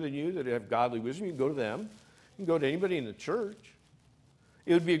mature than you, that have godly wisdom. You can go to them. You can go to anybody in the church.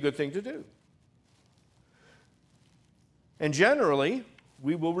 It would be a good thing to do. And generally,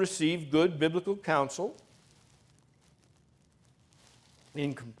 we will receive good biblical counsel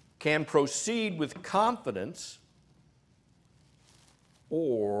and can proceed with confidence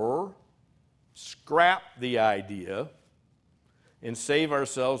or scrap the idea and save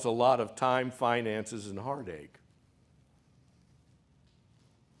ourselves a lot of time, finances, and heartache.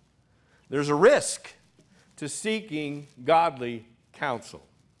 There's a risk to seeking godly counsel.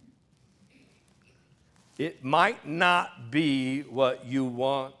 It might not be what you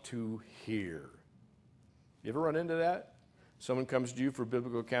want to hear. You ever run into that? Someone comes to you for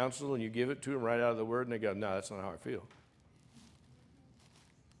biblical counsel and you give it to them right out of the Word and they go, no, that's not how I feel.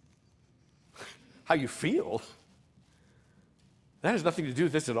 How you feel? That has nothing to do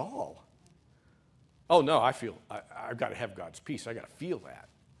with this at all. Oh, no, I've got to have God's peace. I've got to feel that.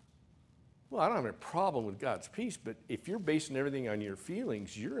 Well, I don't have a problem with God's peace, but if you're basing everything on your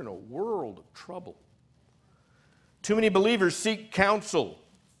feelings, you're in a world of trouble. Too many believers seek counsel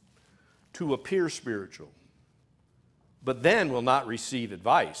to appear spiritual, but then will not receive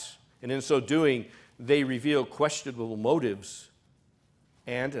advice. And in so doing, they reveal questionable motives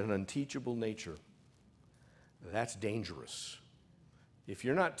and an unteachable nature. That's dangerous. If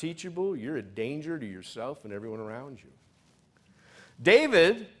you're not teachable, you're a danger to yourself and everyone around you.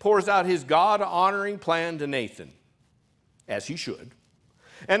 David pours out his God-honoring plan to Nathan, as he should,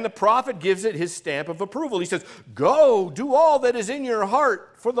 and the prophet gives it his stamp of approval. He says, go, do all that is in your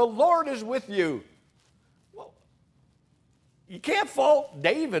heart, for the Lord is with you. Well, you can't fault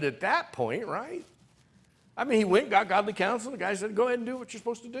David at that point, right? I mean, he went, got godly counsel. The guy said, go ahead and do what you're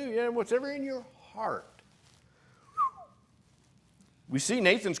supposed to do. Yeah, whatever in your heart. We see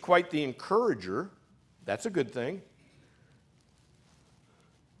Nathan's quite the encourager. That's a good thing.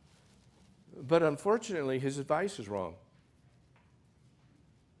 But unfortunately, his advice is wrong.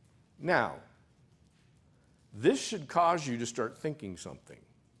 Now, this should cause you to start thinking something.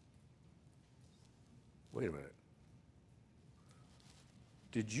 Wait a minute.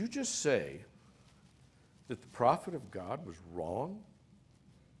 Did you just say that the prophet of God was wrong?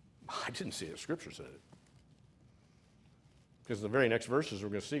 I didn't see it. Scripture said it. Because in the very next verses we're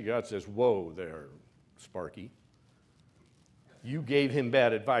going to see, God says, whoa there, Sparky. You gave him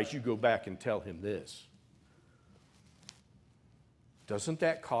bad advice. You go back and tell him this. Doesn't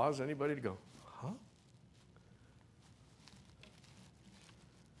that cause anybody to go, huh?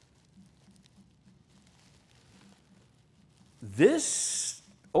 This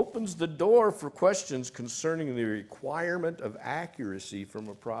opens the door for questions concerning the requirement of accuracy from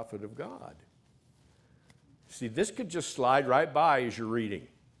a prophet of God. See, this could just slide right by as you're reading,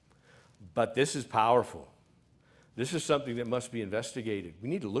 but this is powerful. This is something that must be investigated. We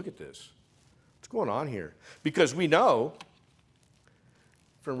need to look at this. What's going on here? Because we know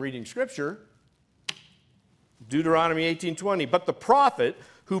from reading Scripture, Deuteronomy 18:20, but the prophet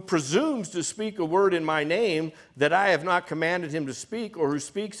who presumes to speak a word in my name that I have not commanded him to speak, or who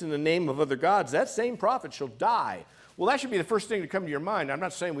speaks in the name of other gods, that same prophet shall die. Well, that should be the first thing to come to your mind. I'm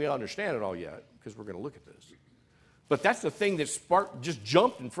not saying we understand it all yet, because we're going to look at this. But that's the thing that just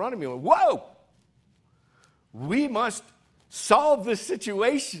jumped in front of me. Went, whoa! We must solve this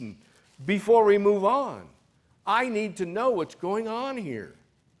situation before we move on. I need to know what's going on here.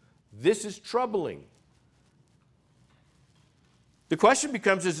 This is troubling. The question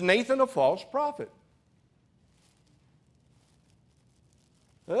becomes, is Nathan a false prophet?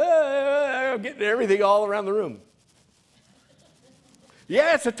 I'm getting everything all around the room.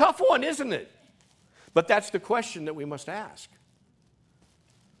 Yeah, it's a tough one, isn't it? But that's the question that we must ask.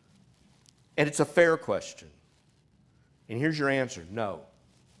 And it's a fair question. And here's your answer. No,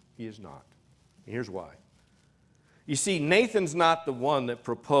 he is not. And here's why. You see, Nathan's not the one that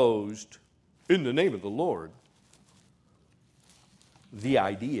proposed, in the name of the Lord, the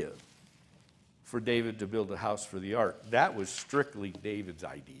idea for David to build a house for the ark. That was strictly David's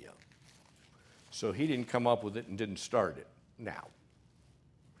idea. So he didn't come up with it and didn't start it. Now,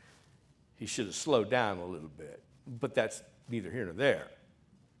 he should have slowed down a little bit, but that's neither here nor there.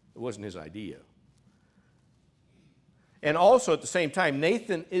 It wasn't his idea. And also at the same time,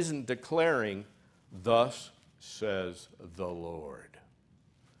 Nathan isn't declaring, thus says the Lord.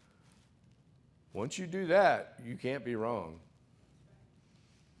 Once you do that, you can't be wrong.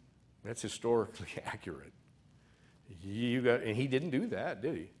 That's historically accurate. And he didn't do that,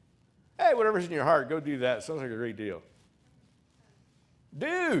 did he? Hey, whatever's in your heart, go do that. Sounds like a great deal.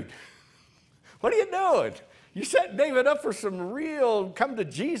 Dude, what are you doing? You set David up for some real come to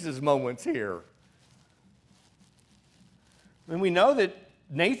Jesus moments here. And we know that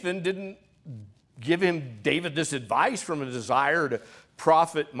Nathan didn't give David this advice from a desire to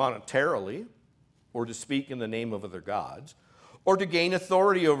profit monetarily or to speak in the name of other gods or to gain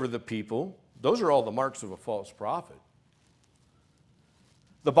authority over the people. Those are all the marks of a false prophet.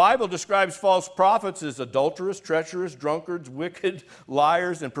 The Bible describes false prophets as adulterous, treacherous, drunkards, wicked,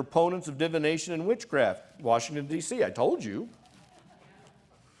 liars, and proponents of divination and witchcraft. Washington, D.C., I told you.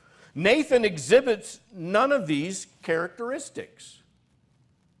 Nathan exhibits none of these characteristics.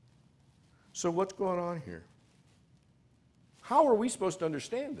 So what's going on here? How are we supposed to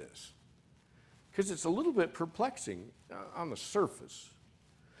understand this? Because it's a little bit perplexing on the surface.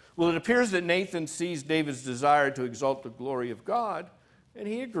 Well, it appears that Nathan sees David's desire to exalt the glory of God, and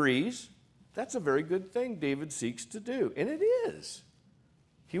he agrees that's a very good thing David seeks to do. And it is.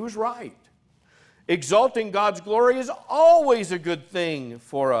 He was right. Exalting God's glory is always a good thing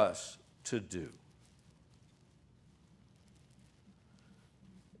for us to do.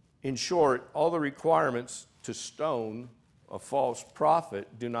 In short, all the requirements to stone a false prophet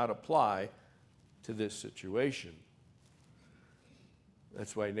do not apply to this situation.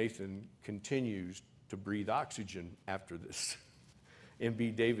 That's why Nathan continues to breathe oxygen after this and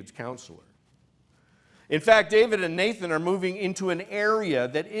be David's counselor. In fact, David and Nathan are moving into an area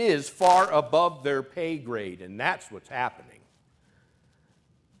that is far above their pay grade, and that's what's happening.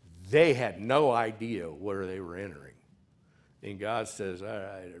 They had no idea where they were entering. And God says, all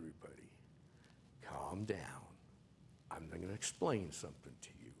right, everybody, calm down. I'm going to explain something to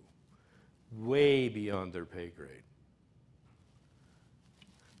you. Way beyond their pay grade.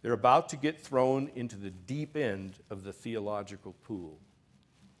 They're about to get thrown into the deep end of the theological pool.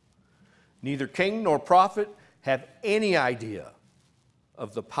 Neither king nor prophet have any idea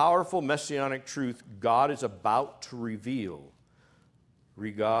of the powerful messianic truth God is about to reveal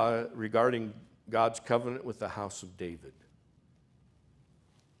regarding God's covenant with the house of David.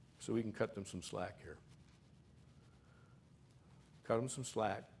 So we can cut them some slack here. Cut them some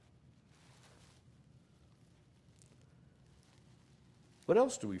slack. What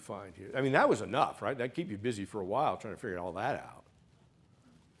else do we find here? I mean, that was enough, right? That'd keep you busy for a while trying to figure all that out.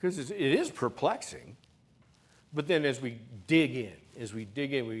 Because it is perplexing. But then as we dig in,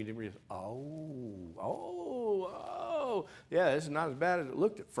 we realize, yeah, this is not as bad as it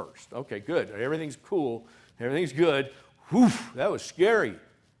looked at first. Okay, good. Everything's cool. Everything's good. Whew, that was scary.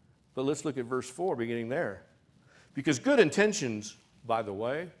 But let's look at verse 4, beginning there. Because good intentions, by the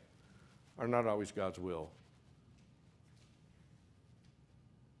way, are not always God's will.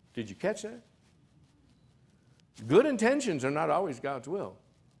 Did you catch that? Good intentions are not always God's will.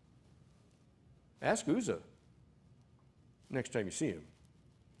 Ask Uzzah next time you see him.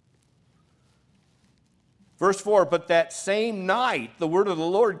 Verse 4, but that same night the word of the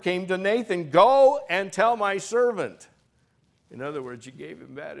Lord came to Nathan, go and tell my servant. In other words, you gave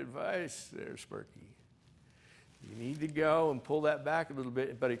him bad advice there, Sparky. You need to go and pull that back a little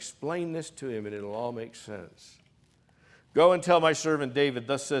bit, but explain this to him and it'll all make sense. Go and tell my servant David,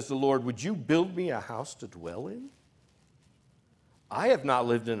 thus says the Lord, would you build me a house to dwell in? I have not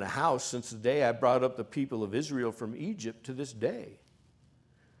lived in a house since the day I brought up the people of Israel from Egypt to this day.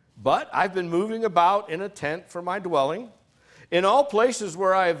 But I've been moving about in a tent for my dwelling. In all places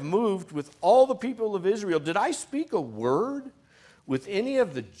where I have moved with all the people of Israel, did I speak a word with any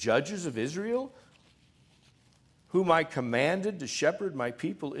of the judges of Israel, whom I commanded to shepherd my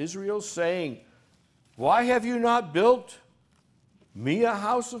people Israel, saying, why have you not built me a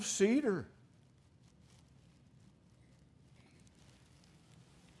house of cedar?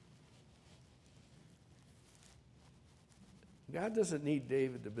 God doesn't need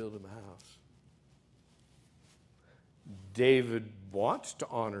David to build him a house. David wants to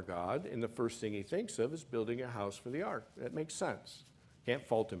honor God, and the first thing he thinks of is building a house for the ark. That makes sense. Can't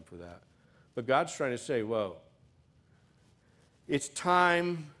fault him for that. But God's trying to say, whoa, it's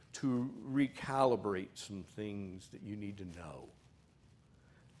time to recalibrate some things that you need to know.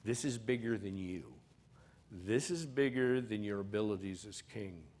 This is bigger than you. This is bigger than your abilities as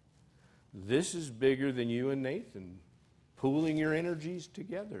king. This is bigger than you and Nathan pooling your energies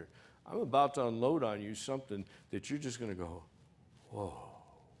together. I'm about to unload on you something that you're just going to go, whoa.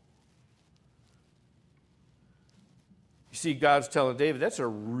 You see, God's telling David, that's a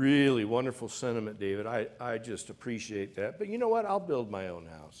really wonderful sentiment, David. I just appreciate that. But you know what? I'll build my own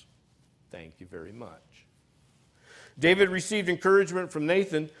house. Thank you very much. David received encouragement from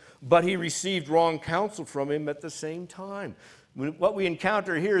Nathan, but he received wrong counsel from him at the same time. What we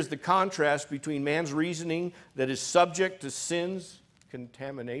encounter here is the contrast between man's reasoning that is subject to sin's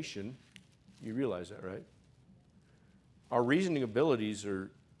contamination. You realize that, right? Our reasoning abilities are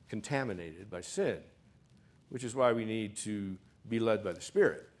contaminated by sin, which is why we need to be led by the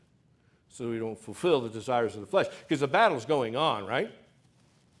Spirit so we don't fulfill the desires of the flesh. Because the battle's going on, right?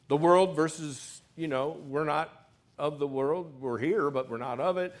 The world versus, we're not of the world. We're here, but we're not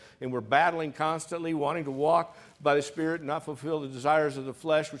of it. And we're battling constantly, wanting to walk by the Spirit and not fulfill the desires of the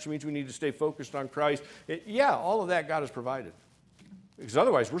flesh, which means we need to stay focused on Christ. All of that God has provided. Because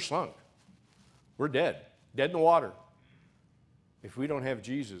otherwise, we're sunk. We're dead in the water. If we don't have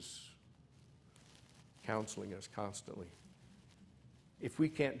Jesus counseling us constantly, if we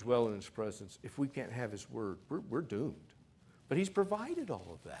can't dwell in His presence, if we can't have His Word, we're doomed. But He's provided all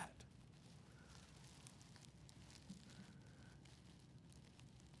of that.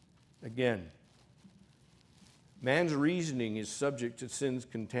 Again, man's reasoning is subject to sin's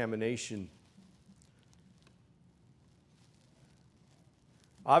contamination.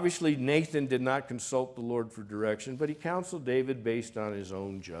 Obviously, Nathan did not consult the Lord for direction, but he counseled David based on his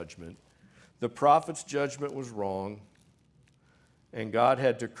own judgment. The prophet's judgment was wrong, and God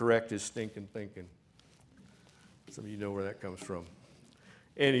had to correct his stinking thinking. Some of you know where that comes from.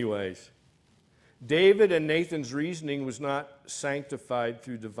 Anyways, David and Nathan's reasoning was not sanctified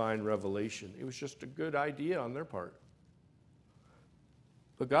through divine revelation. It was just a good idea on their part.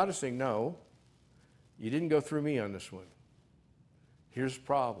 But God is saying, no, you didn't go through me on this one. Here's the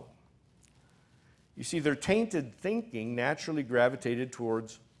problem. You see, their tainted thinking naturally gravitated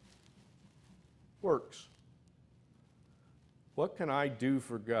towards works. What can I do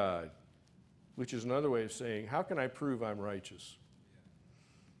for God? Which is another way of saying, how can I prove I'm righteous?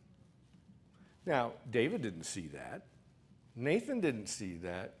 Now, David didn't see that. Nathan didn't see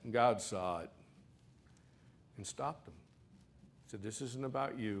that. And God saw it and stopped him. He said, this isn't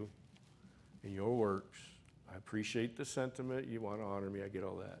about you and your works. I appreciate the sentiment. You want to honor me. I get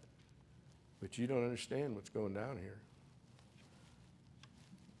all that. But you don't understand what's going down here.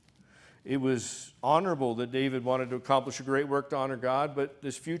 It was honorable that David wanted to accomplish a great work to honor God, but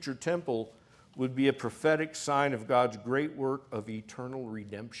this future temple would be a prophetic sign of God's great work of eternal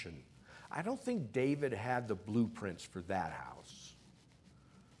redemption. I don't think David had the blueprints for that house.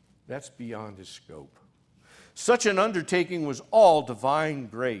 That's beyond his scope. Such an undertaking was all divine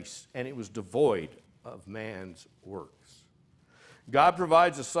grace, and it was devoid of man's works. God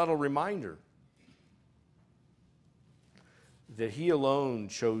provides a subtle reminder that he alone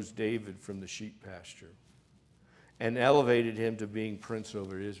chose David from the sheep pasture and elevated him to being prince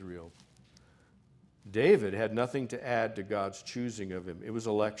over Israel. David had nothing to add to God's choosing of him. It was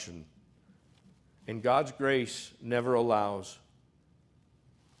election. And God's grace never allows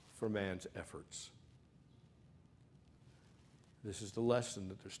for man's efforts. This is the lesson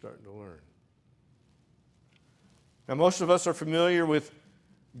that they're starting to learn. Now, most of us are familiar with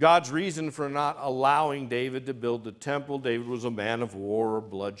God's reason for not allowing David to build the temple. David was a man of war,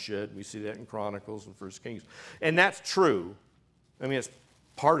 bloodshed. We see that in Chronicles and 1 Kings. And that's true. I mean, it's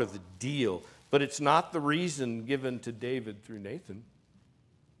part of the deal. But it's not the reason given to David through Nathan.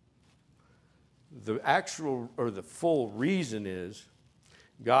 The actual or the full reason is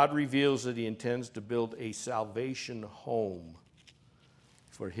God reveals that he intends to build a salvation home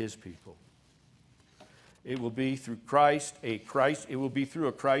for his people. It will be through it will be through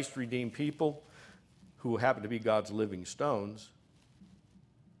a Christ-redeemed people who happen to be God's living stones.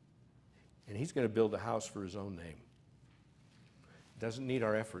 And he's going to build a house for his own name. Doesn't need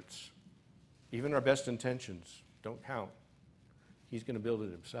our efforts. Even our best intentions don't count. He's going to build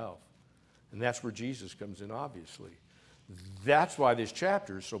it himself. And that's where Jesus comes in, obviously. That's why this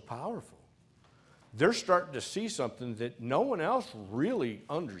chapter is so powerful. They're starting to see something that no one else really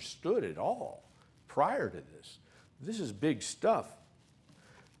understood at all prior to this. This is big stuff.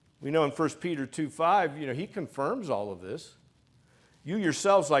 We know in 1 Peter 2:5, he confirms all of this. You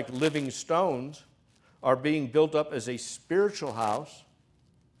yourselves, like living stones, are being built up as a spiritual house,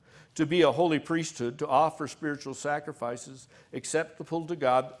 to be a holy priesthood, to offer spiritual sacrifices acceptable to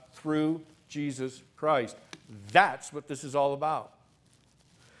God through Jesus Christ. That's what this is all about.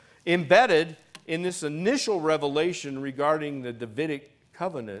 Embedded in this initial revelation regarding the Davidic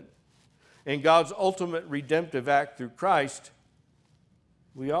covenant and God's ultimate redemptive act through Christ,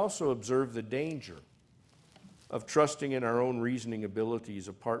 we also observe the danger of trusting in our own reasoning abilities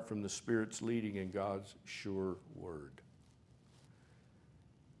apart from the Spirit's leading in God's sure word.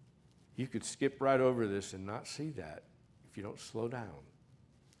 You could skip right over this and not see that if you don't slow down.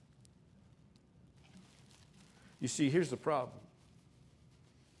 You see, here's the problem.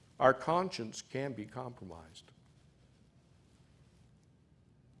 Our conscience can be compromised.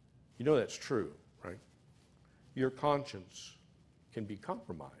 You know that's true, right? Your conscience can be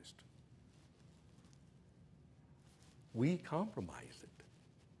compromised. We compromise it.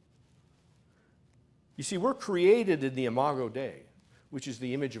 You see, we're created in the imago Dei, which is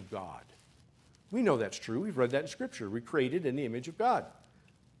the image of God. We know that's true. We've read that in Scripture. We're created in the image of God.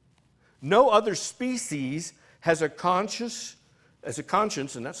 No other species has a conscience,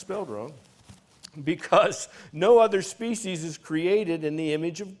 and that's spelled wrong, because no other species is created in the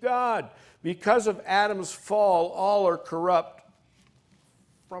image of God. Because of Adam's fall, all are corrupt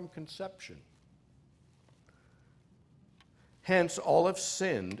from conception. Hence, all have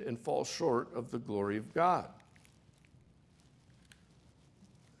sinned and fall short of the glory of God.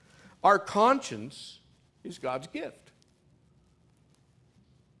 Our conscience is God's gift.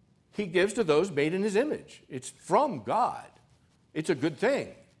 He gives to those made in his image. It's from God. It's a good thing,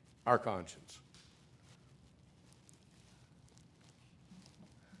 our conscience.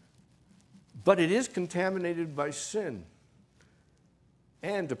 But it is contaminated by sin.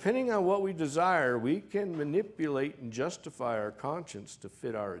 And depending on what we desire, we can manipulate and justify our conscience to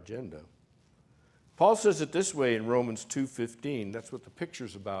fit our agenda. Paul says it this way in Romans 2:15. That's what the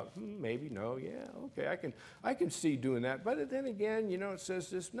picture's about. Maybe, no, yeah, okay, I can see doing that. But then again, it says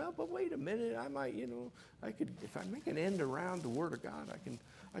this. No, but wait a minute. I might, I could, if I make an end around the Word of God,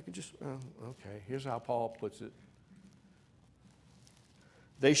 I could just, okay. Here's how Paul puts it.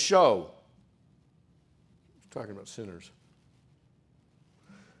 They show. He's talking about sinners.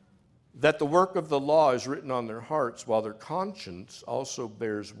 That the work of the law is written on their hearts, while their conscience also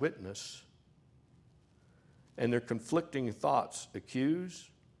bears witness, and their conflicting thoughts accuse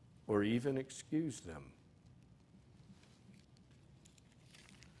or even excuse them.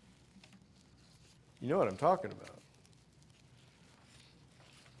 You know what I'm talking about.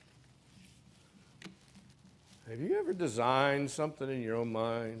 Have you ever designed something in your own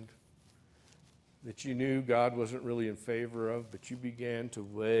mind that you knew God wasn't really in favor of, but you began to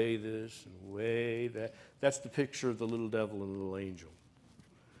weigh this and weigh that? That's the picture of the little devil and the little angel.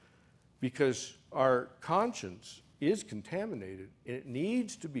 Because our conscience is contaminated, and it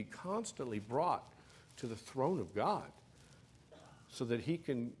needs to be constantly brought to the throne of God so that he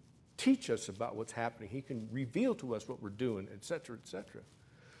can teach us about what's happening. He can reveal to us what we're doing, etc., etc.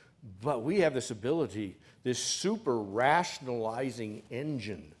 But we have this ability, this super rationalizing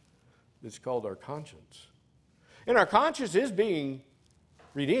engine that's called our conscience. And our conscience is being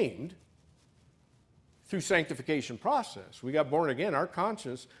redeemed through sanctification process. We got born again. Our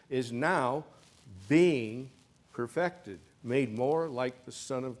conscience is now being perfected, made more like the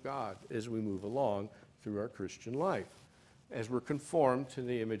Son of God as we move along through our Christian life, as we're conformed to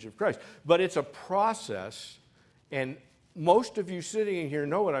the image of Christ. But it's a process, and most of you sitting in here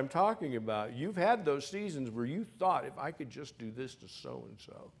know what I'm talking about. You've had those seasons where you thought, if I could just do this to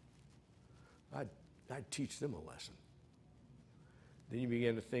so-and-so, I'd teach them a lesson. Then you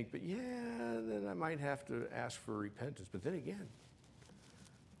begin to think, but yeah, then I might have to ask for repentance. But then again,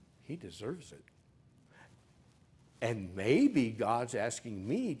 he deserves it. And maybe God's asking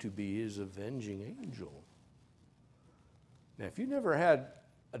me to be his avenging angel. Now, if you've never had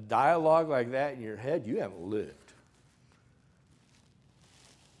a dialogue like that in your head, you haven't lived.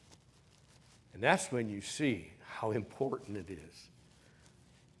 And that's when you see how important it is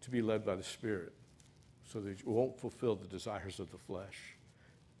to be led by the Spirit, so that you won't fulfill the desires of the flesh,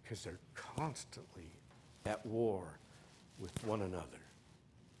 because they're constantly at war with one another.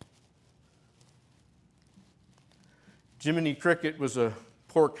 Jiminy Cricket was a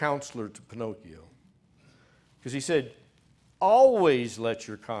poor counselor to Pinocchio, because he said, always let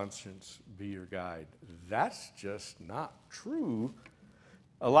your conscience be your guide. That's just not true.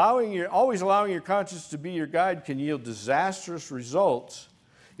 Always allowing your conscience to be your guide can yield disastrous results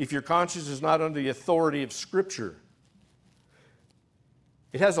if your conscience is not under the authority of Scripture.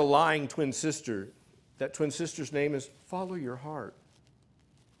 It has a lying twin sister. That twin sister's name is follow your heart.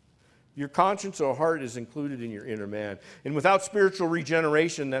 Your conscience or heart is included in your inner man. And without spiritual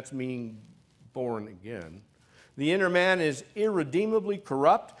regeneration, that's meaning born again, the inner man is irredeemably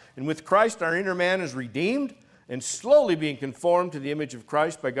corrupt. And with Christ, our inner man is redeemed and slowly being conformed to the image of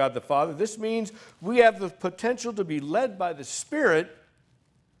Christ by God the Father. This means we have the potential to be led by the Spirit,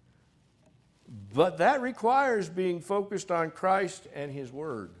 but that requires being focused on Christ and his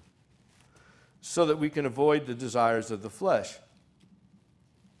Word so that we can avoid the desires of the flesh.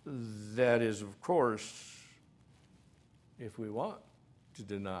 That is, of course, if we want to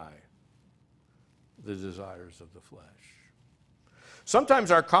deny the desires of the flesh. Sometimes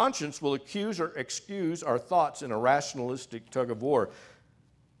our conscience will accuse or excuse our thoughts in a rationalistic tug of war.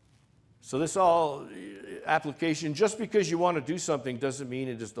 So this all application, just because you want to do something doesn't mean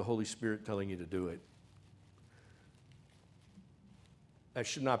it is the Holy Spirit telling you to do it. That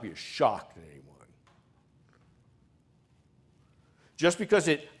should not be a shock to anyone. Just because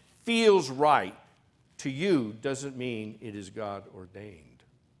it feels right to you doesn't mean it is God ordained.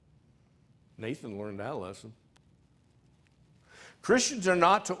 Nathan learned that lesson. Christians are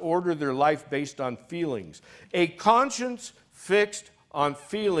not to order their life based on feelings. A conscience fixed on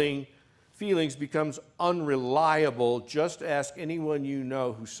feelings becomes unreliable. Just ask anyone you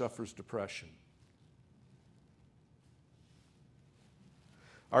know who suffers depression.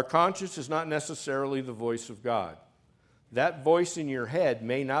 Our conscience is not necessarily the voice of God. That voice in your head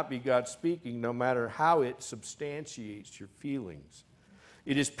may not be God speaking, no matter how it substantiates your feelings.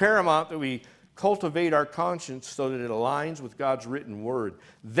 It is paramount that we cultivate our conscience so that it aligns with God's written word.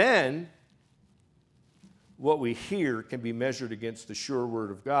 Then, what we hear can be measured against the sure word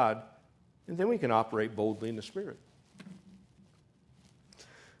of God, and then we can operate boldly in the Spirit.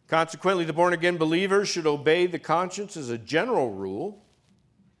 Consequently, the born-again believer should obey the conscience as a general rule,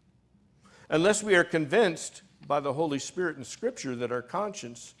 unless we are convinced by the Holy Spirit in Scripture that our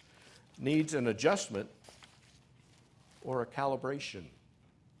conscience needs an adjustment or a calibration.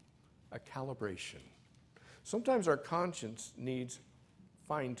 A calibration. Sometimes our conscience needs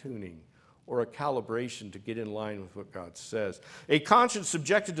fine-tuning or a calibration to get in line with what God says. A conscience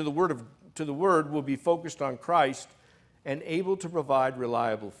subjected to the Word will be focused on Christ and able to provide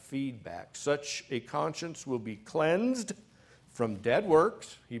reliable feedback. Such a conscience will be cleansed from dead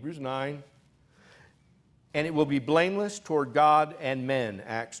works, Hebrews 9, and it will be blameless toward God and men,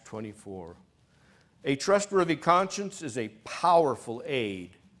 Acts 24. A trustworthy conscience is a powerful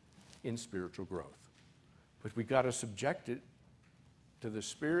aid in spiritual growth. But we've got to subject it to the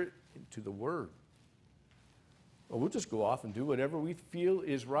Spirit and to the Word. Well, we'll just go off and do whatever we feel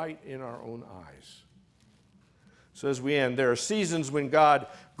is right in our own eyes. So as we end, there are seasons when God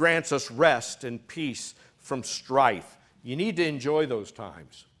grants us rest and peace from strife. You need to enjoy those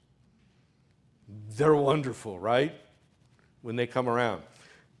times. They're wonderful, right? When they come around.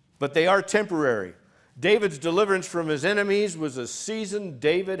 But they are temporary. David's deliverance from his enemies was a season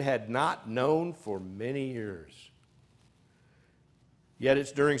David had not known for many years. Yet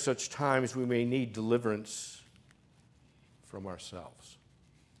it's during such times we may need deliverance from ourselves.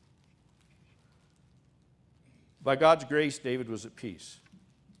 By God's grace, David was at peace.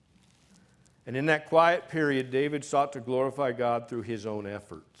 And in that quiet period, David sought to glorify God through his own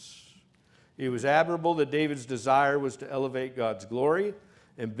efforts. It was admirable that David's desire was to elevate God's glory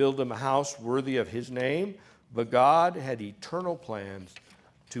and build him a house worthy of his name, but God had eternal plans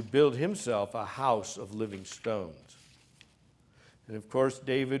to build himself a house of living stones. And of course,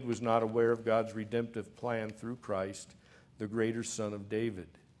 David was not aware of God's redemptive plan through Christ, the greater Son of David.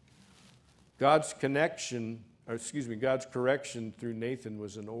 God's correction through Nathan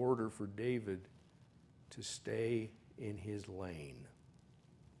was an order for David to stay in his lane.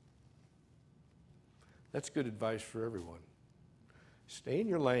 That's good advice for everyone. Stay in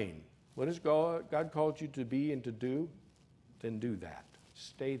your lane. What has God called you to be and to do? Then do that.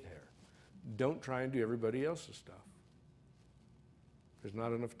 Stay there. Don't try and do everybody else's stuff. There's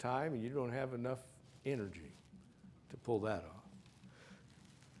not enough time and you don't have enough energy to pull that off.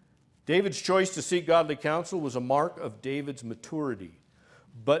 David's choice to seek godly counsel was a mark of David's maturity.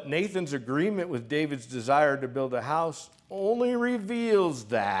 But Nathan's agreement with David's desire to build a house only reveals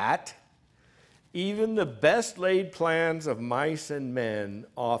that even the best laid plans of mice and men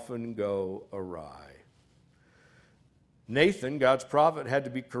often go awry. Nathan, God's prophet, had to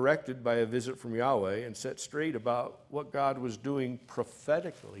be corrected by a visit from Yahweh and set straight about what God was doing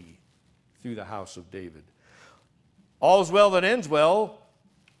prophetically through the house of David. All's well that ends well,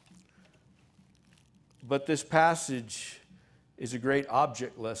 but this passage is a great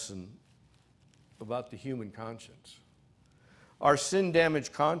object lesson about the human conscience. Our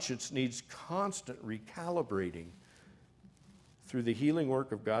sin-damaged conscience needs constant recalibrating through the healing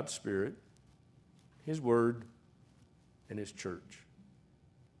work of God's Spirit, His Word, and His church.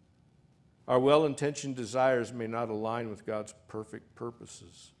 Our well-intentioned desires may not align with God's perfect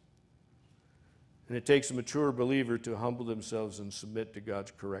purposes. And it takes a mature believer to humble themselves and submit to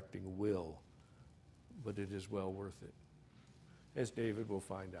God's correcting will. But it is well worth it, as David will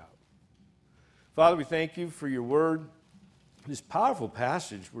find out. Father, we thank you for your word, this powerful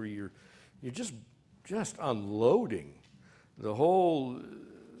passage where you're just unloading the whole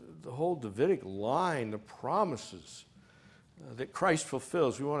Davidic line, the promises that Christ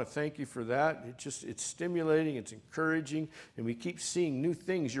fulfills. We want to thank you for that. It's stimulating, it's encouraging, and we keep seeing new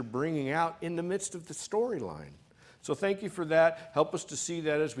things you're bringing out in the midst of the storyline. So thank you for that. Help us to see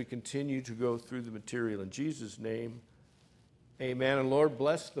that as we continue to go through the material. In Jesus' name, amen. And Lord,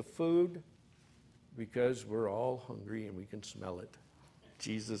 bless the food because we're all hungry and we can smell it. In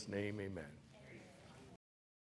Jesus' name, amen.